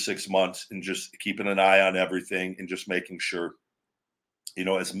every 6 months, and just keeping an eye on everything and just making sure.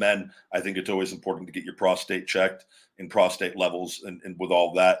 As men, I think it's always important to get your prostate checked and prostate levels, and with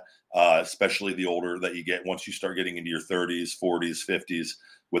all that, especially the older that you get. Once you start getting into your 30s, 40s, 50s,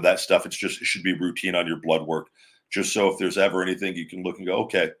 with that stuff, it should be routine on your blood work, just so if there's ever anything, you can look and go,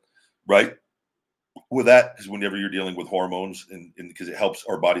 okay, right. With that, because whenever you're dealing with hormones, and because it helps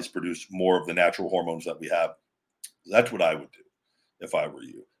our bodies produce more of the natural hormones that we have, that's what I would do if I were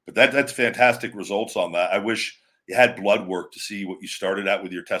you. But that's fantastic results on that. I wish you had blood work to see what you started at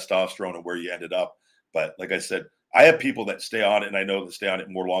with your testosterone and where you ended up. But like I said, I have people that stay on it, and I know that stay on it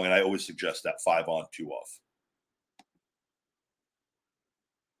more long, and I always suggest that 5 on, 2 off.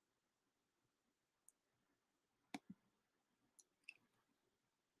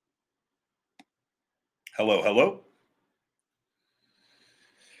 Hello, hello.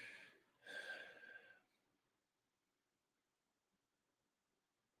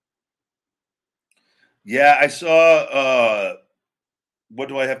 Yeah, I saw what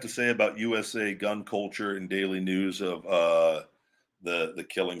do I have to say about USA gun culture and daily news of the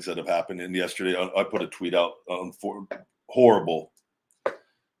killings that have happened? And yesterday, I put a tweet out on for horrible,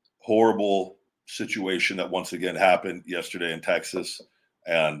 horrible situation that once again happened yesterday in Texas.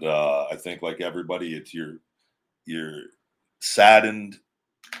 And I think, like everybody, it's you're saddened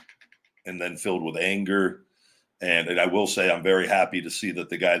and then filled with anger. And I will say, I'm very happy to see that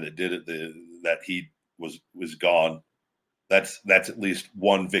the guy that did it, that he was gone. That's at least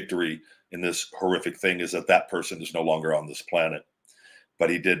one victory in this horrific thing, is that person is no longer on this planet. But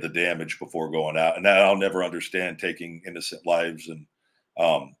he did the damage before going out, and I'll never understand taking innocent lives. And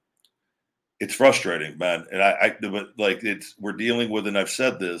it's frustrating, man. And we're dealing with, and I've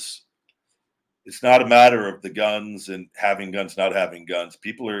said this, it's not a matter of the guns and having guns, not having guns.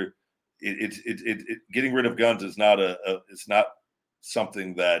 People are, getting rid of guns is not it's not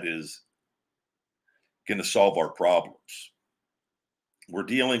something that is going to solve our problems.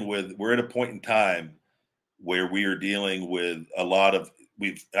 We're at a point in time where we are dealing with a lot of,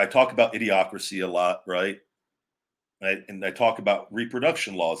 I talk about idiocracy a lot, right? And I talk about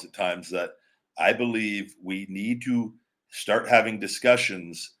reproduction laws at times, that I believe we need to start having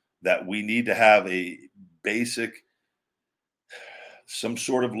discussions, that we need to have a basic, some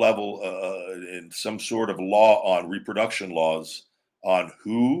sort of level and some sort of law on reproduction laws, on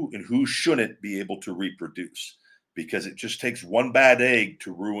who and who shouldn't be able to reproduce, because it just takes one bad egg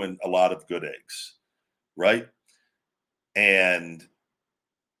to ruin a lot of good eggs, right? And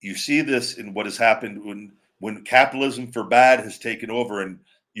you see this in what has happened when capitalism for bad has taken over, and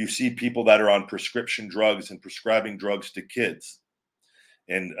you see people that are on prescription drugs and prescribing drugs to kids,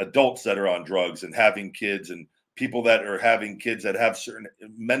 and adults that are on drugs and having kids, and people that are having kids that have certain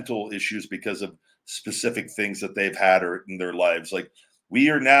mental issues because of specific things that they've had or in their lives. Like, we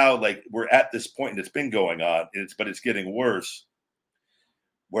are now, like, we're at this point, and it's been going on, but it's getting worse,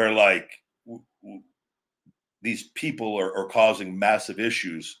 where like these people are causing massive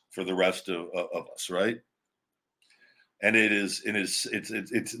issues for the rest of us, right? And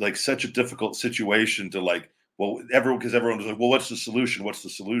it's like such a difficult situation to, like, well, because everyone's like, well, what's the solution? What's the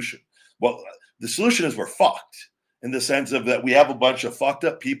solution? Well, the solution is we're fucked, in the sense of that we have a bunch of fucked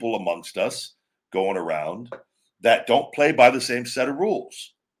up people amongst us going around that don't play by the same set of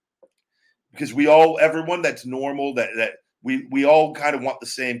rules. Because everyone that's normal, that we all kind of want the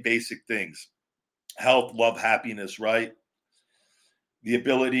same basic things: health, love, happiness, right? The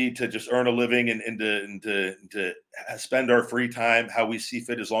ability to just earn a living, and to spend our free time how we see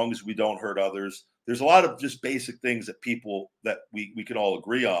fit, as long as we don't hurt others. There's a lot of just basic things that we can all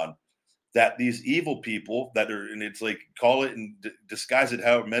agree on. that these evil people that are, and it's like, call it and disguise it,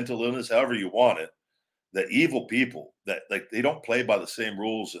 how mental illness, however you want it, that evil people that, like, they don't play by the same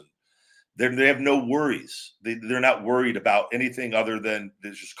rules, and they have no worries. They're not worried about anything other than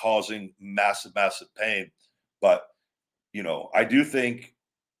they're just causing massive, massive pain. But, I do think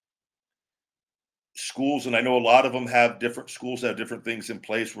schools, and I know a lot of them have different things in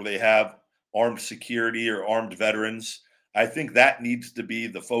place where they have armed security or armed veterans. I think that needs to be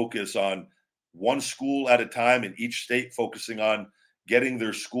the focus, on one school at a time in each state, focusing on getting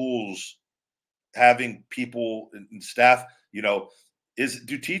their schools having people and staff.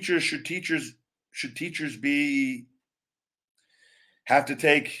 Should teachers have to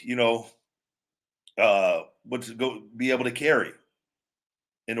take, what's go be able to carry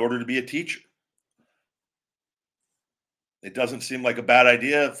in order to be a teacher? It doesn't seem like a bad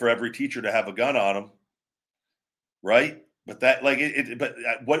idea for every teacher to have a gun on them, right? But that, like, but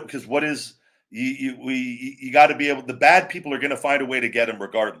what? Because what is, you got to be able. The bad people are going to find a way to get them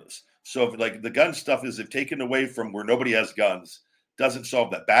regardless. So if, like, the gun stuff is, if taken away from where nobody has guns, doesn't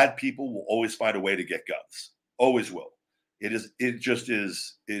solve that. Bad people will always find a way to get guns. Always will. It is. It just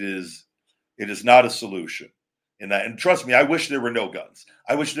is. It is. It is not a solution. And trust me, I wish there were no guns.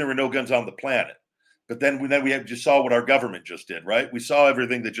 I wish there were no guns on the planet. But then we just saw what our government just did, right? We saw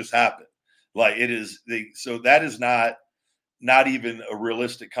everything that just happened. Like, it is so that is not even a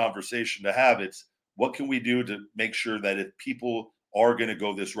realistic conversation to have. It's, what can we do to make sure that if people are going to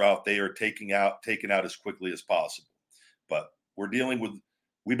go this route, they are taken out as quickly as possible. But we've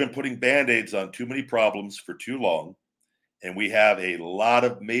been putting Band-Aids on too many problems for too long. And we have a lot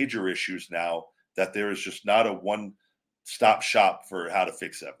of major issues now that there is just not a one-stop shop for how to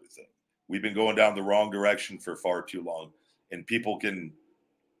fix everything. We've been going down the wrong direction for far too long. And it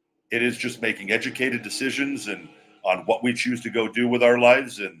is just making educated decisions and on what we choose to go do with our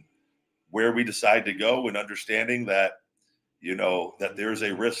lives and where we decide to go, and understanding that, that there's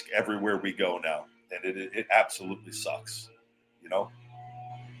a risk everywhere we go now. And it absolutely sucks.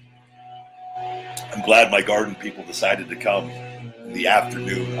 I'm glad my garden people decided to come in the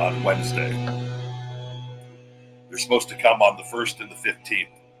afternoon on Wednesday. They're supposed to come on the 1st and the 15th.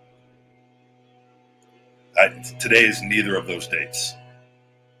 Today is neither of those dates.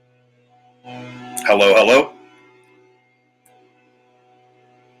 Hello.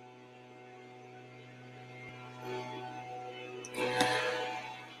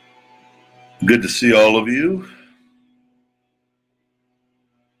 Good to see all of you.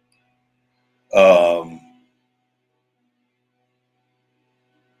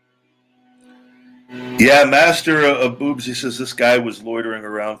 Yeah, Master of Boobs, he says this guy was loitering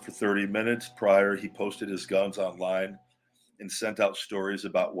around for 30 minutes prior. He posted his guns online and sent out stories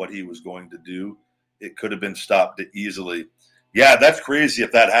about what he was going to do. It could have been stopped easily. Yeah, that's crazy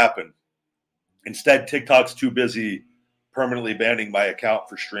if that happened. Instead, TikTok's too busy permanently banning my account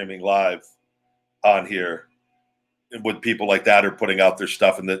for streaming live on here. With people like that are putting out their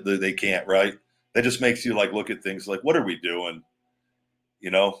stuff and that they can't, right? That just makes you look at things like, what are we doing?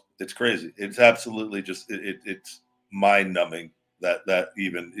 It's crazy. It's absolutely just, it's mind numbing that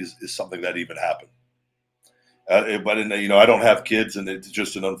even is something that even happened. But I don't have kids, and it's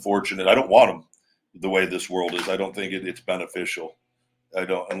just an unfortunate. I don't want them the way this world is. I don't think it's beneficial. I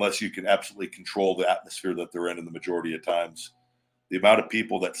don't, unless you can absolutely control the atmosphere that they're in the majority of times. The amount of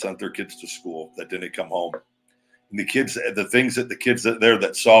people that sent their kids to school that didn't come home, and the things that the kids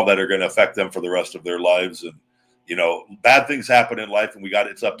that saw that are going to affect them for the rest of their lives. And bad things happen in life, and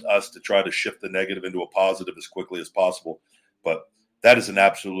it's up to us to try to shift the negative into a positive as quickly as possible. But that is an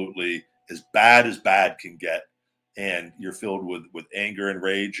absolutely as bad can get. And you're filled with anger and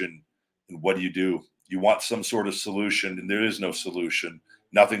rage. And what do? You want some sort of solution, and there is no solution.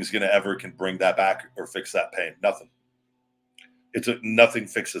 Nothing's going to ever can bring that back or fix that pain. Nothing. Nothing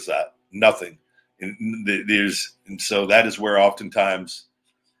fixes that. Nothing. And so that is where oftentimes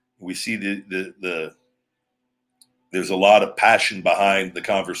we see there's a lot of passion behind the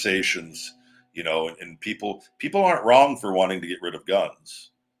conversations, and people aren't wrong for wanting to get rid of guns.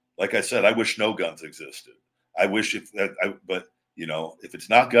 Like I said, I wish no guns existed. I wish but if it's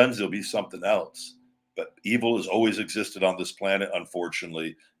not guns, it'll be something else. But evil has always existed on this planet,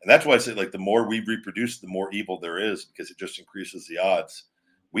 unfortunately. And that's why I say, the more we reproduce, the more evil there is, because it just increases the odds.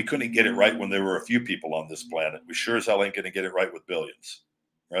 We couldn't get it right when there were a few people on this planet. We sure as hell ain't going to get it right with billions,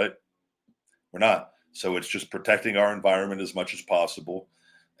 right? We're not. So it's just protecting our environment as much as possible.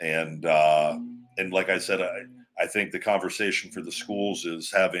 And like I said, I think the conversation for the schools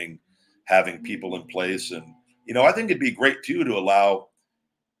is having people in place. And, I think it'd be great too to allow,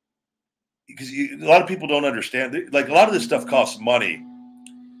 because a lot of people don't understand, a lot of this stuff costs money,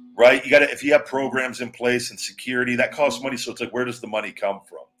 right? You got to, if you have programs in place and security, that costs money. So it's like, where does the money come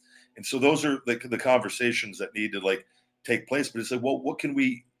from? And so those are the conversations that need to like take place. But it's like, well, what can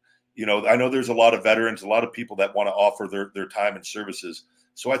we, I know there's a lot of veterans, a lot of people that want to offer their time and services.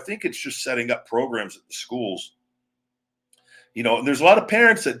 So I think it's just setting up programs at the schools. And there's a lot of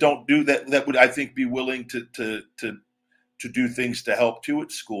parents that don't do that, that would, I think, be willing to do things to help too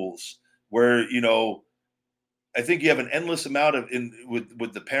at schools where, I think you have an endless amount of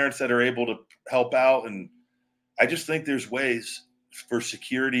with the parents that are able to help out. And I just think there's ways for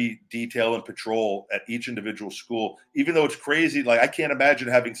security detail and patrol at each individual school, even though it's crazy. Like I can't imagine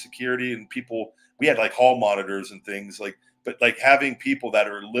having security and people, we had like hall monitors and things but like having people that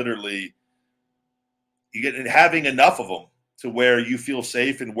are literally having enough of them to where you feel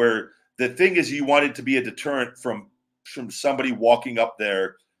safe, and where the thing is you want it to be a deterrent from somebody walking up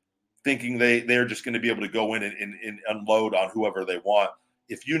there thinking they're just going to be able to go in and unload on whoever they want.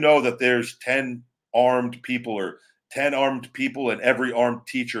 If you know that there's 10 armed people or 10 armed people and every armed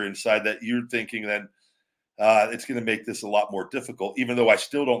teacher inside, that you're thinking then it's going to make this a lot more difficult, even though I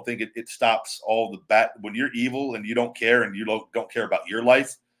still don't think it stops all the when you're evil and you don't care and you don't care about your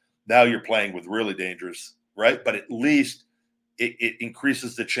life. Now you're playing with really dangerous, right? But at least it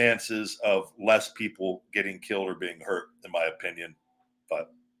increases the chances of less people getting killed or being hurt, in my opinion.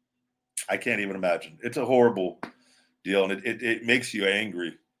 But I can't even imagine. It's a horrible deal, and it makes you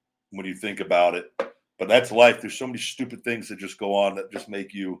angry when you think about it. But that's life. There's so many stupid things that just go on that just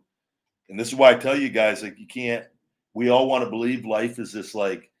make you. And this is why I tell you guys, like, you can't. We all want to believe life is this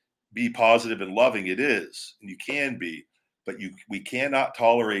like be positive and loving. It is, and you can be, but we cannot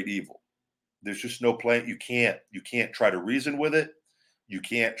tolerate evil. There's just no plan. You can't try to reason with it. You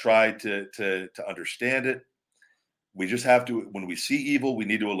can't try to understand it. We just have to. When we see evil, we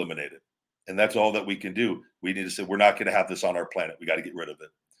need to eliminate it. And that's all that we can do. We need to say, we're not going to have this on our planet. We got to get rid of it.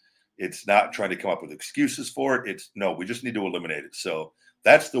 It's not trying to come up with excuses for it. It's no, we just need to eliminate it. So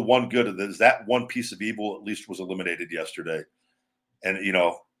that's the one good of this. That one piece of evil at least was eliminated yesterday. And,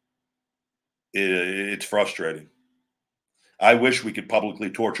 it's frustrating. I wish we could publicly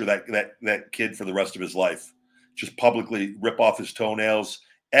torture that kid for the rest of his life. Just publicly rip off his toenails,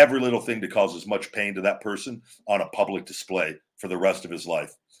 every little thing to cause as much pain to that person on a public display for the rest of his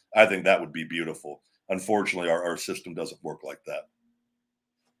life. I think that would be beautiful. Unfortunately, our system doesn't work like that.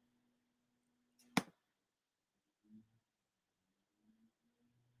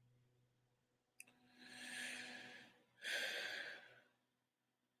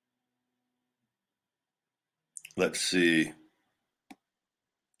 Let's see.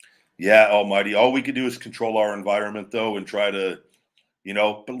 Yeah, Almighty. All we can do is control our environment, though, and try to,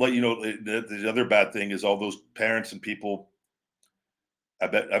 but the other bad thing is all those parents and people.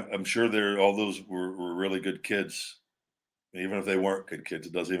 I'm sure all those were really good kids. Even if they weren't good kids,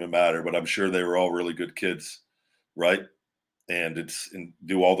 it doesn't even matter. But I'm sure they were all really good kids, right? And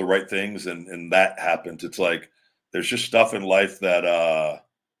do all the right things, and that happens. It's like there's just stuff in life that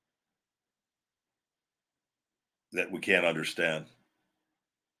we can't understand.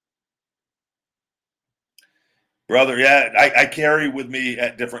 Brother, yeah, I carry with me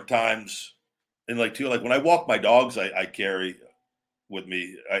at different times. And like too, like when I walk my dogs, I carry with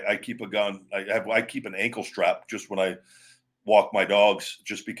me. I keep a gun. I keep an ankle strap just when I walk my dogs,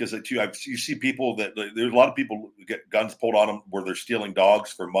 just because you see people there's a lot of people who get guns pulled on them where they're stealing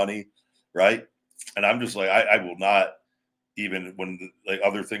dogs for money, right? And I'm just like, I will not, even when like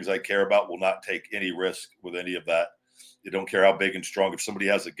other things I care about, will not take any risk with any of that. You don't care how big and strong. If somebody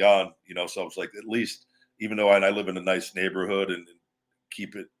has a gun, so it's like, at least, even though I live in a nice neighborhood and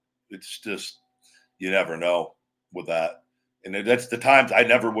keep it, it's just, you never know with that. And that's the times I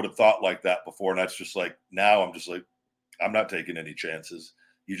never would have thought like that before. And that's just like, now I'm just like, I'm not taking any chances.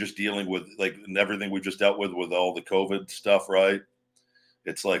 You're just dealing with like and everything we just dealt with all the COVID stuff, right?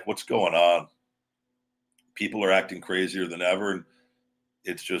 It's like, what's going on? People are acting crazier than ever. And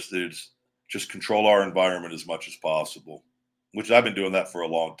it's just control our environment as much as possible, which I've been doing that for a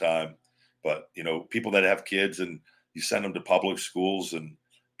long time. But, people that have kids and you send them to public schools and you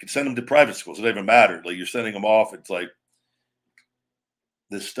can send them to private schools. It doesn't even matter. Like, you're sending them off. It's like,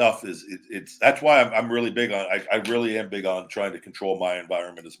 this stuff it's that's why I'm really big on, I really am big on trying to control my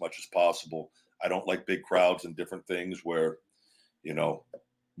environment as much as possible. I don't like big crowds and different things where,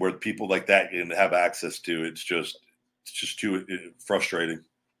 where people like that can have access to. It's just too frustrating.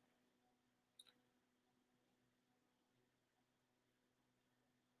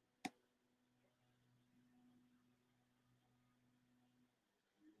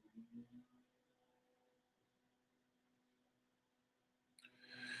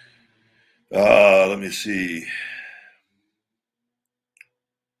 Let me see.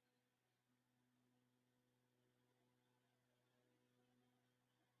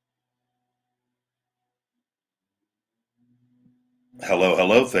 Hello,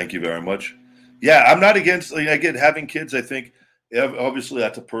 hello. Thank you very much. Yeah, I'm not against, like, again, having kids. I think, yeah, obviously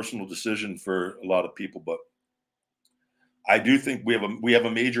that's a personal decision for a lot of people, but I do think we have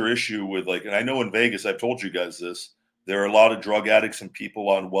a major issue with, like, and I know in Vegas, I've told you guys this. There are a lot of drug addicts and people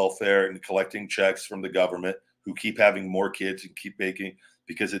on welfare and collecting checks from the government who keep having more kids and keep making,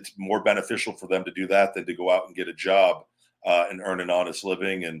 because it's more beneficial for them to do that than to go out and get a job and earn an honest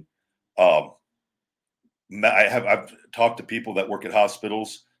living. And um, I've talked to people that work at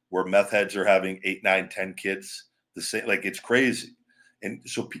hospitals where meth heads are having 8, 9, 10 kids. The same, like, it's crazy. And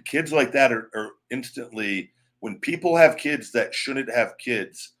so kids like that are instantly, when people have kids that shouldn't have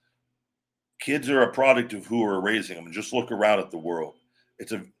kids, kids are a product of who are raising them. And just look around at the world.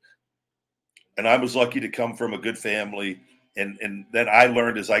 It's a And I was lucky to come from a good family. And then I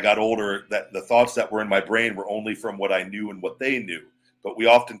learned as I got older that the thoughts that were in my brain were only from what I knew and what they knew. But we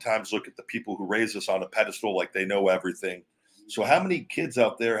oftentimes look at the people who raise us on a pedestal like they know everything. So how many kids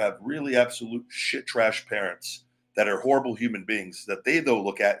out there have really absolute shit trash parents that are horrible human beings that they though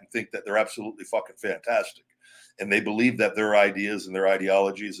look at and think that they're absolutely fucking fantastic, and they believe that their ideas and their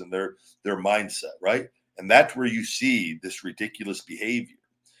ideologies and their mindset, right? And that's where you see this ridiculous behavior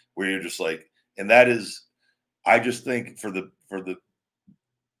where you're just like, and that is, I just think for the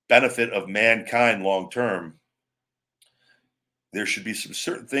benefit of mankind long term, there should be some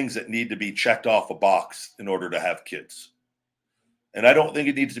certain things that need to be checked off a box in order to have kids. And I don't think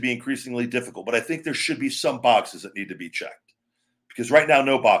it needs to be increasingly difficult, but I think there should be some boxes that need to be checked, because right now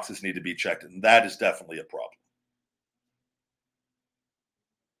no boxes need to be checked, and that is definitely a problem.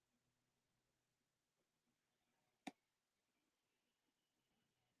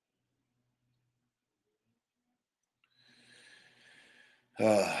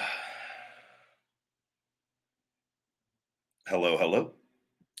 Uh, hello, hello.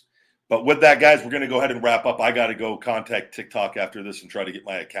 But with that, guys, we're going to go ahead and wrap up. I got to go contact TikTok after this and try to get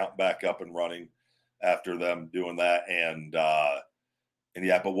my account back up and running after them doing that. And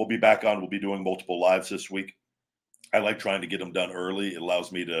yeah, but we'll be back on. We'll be doing multiple lives this week. I like trying to get them done early. It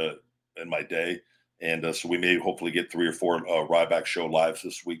allows me to in my day, and so we may hopefully get 3 or 4 Ryback show lives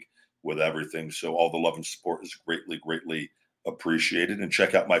this week with everything. So all the love and support is greatly, greatly appreciated. And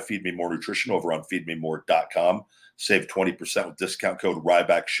check out my Feed Me More Nutrition over on feedmemore.com. Save 20% with discount code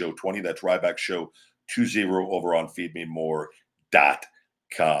Ryback Show 20. That's Ryback Show 20 over on feedmemore.com.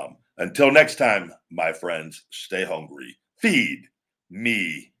 Until next time, my friends, stay hungry. Feed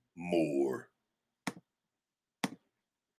me more.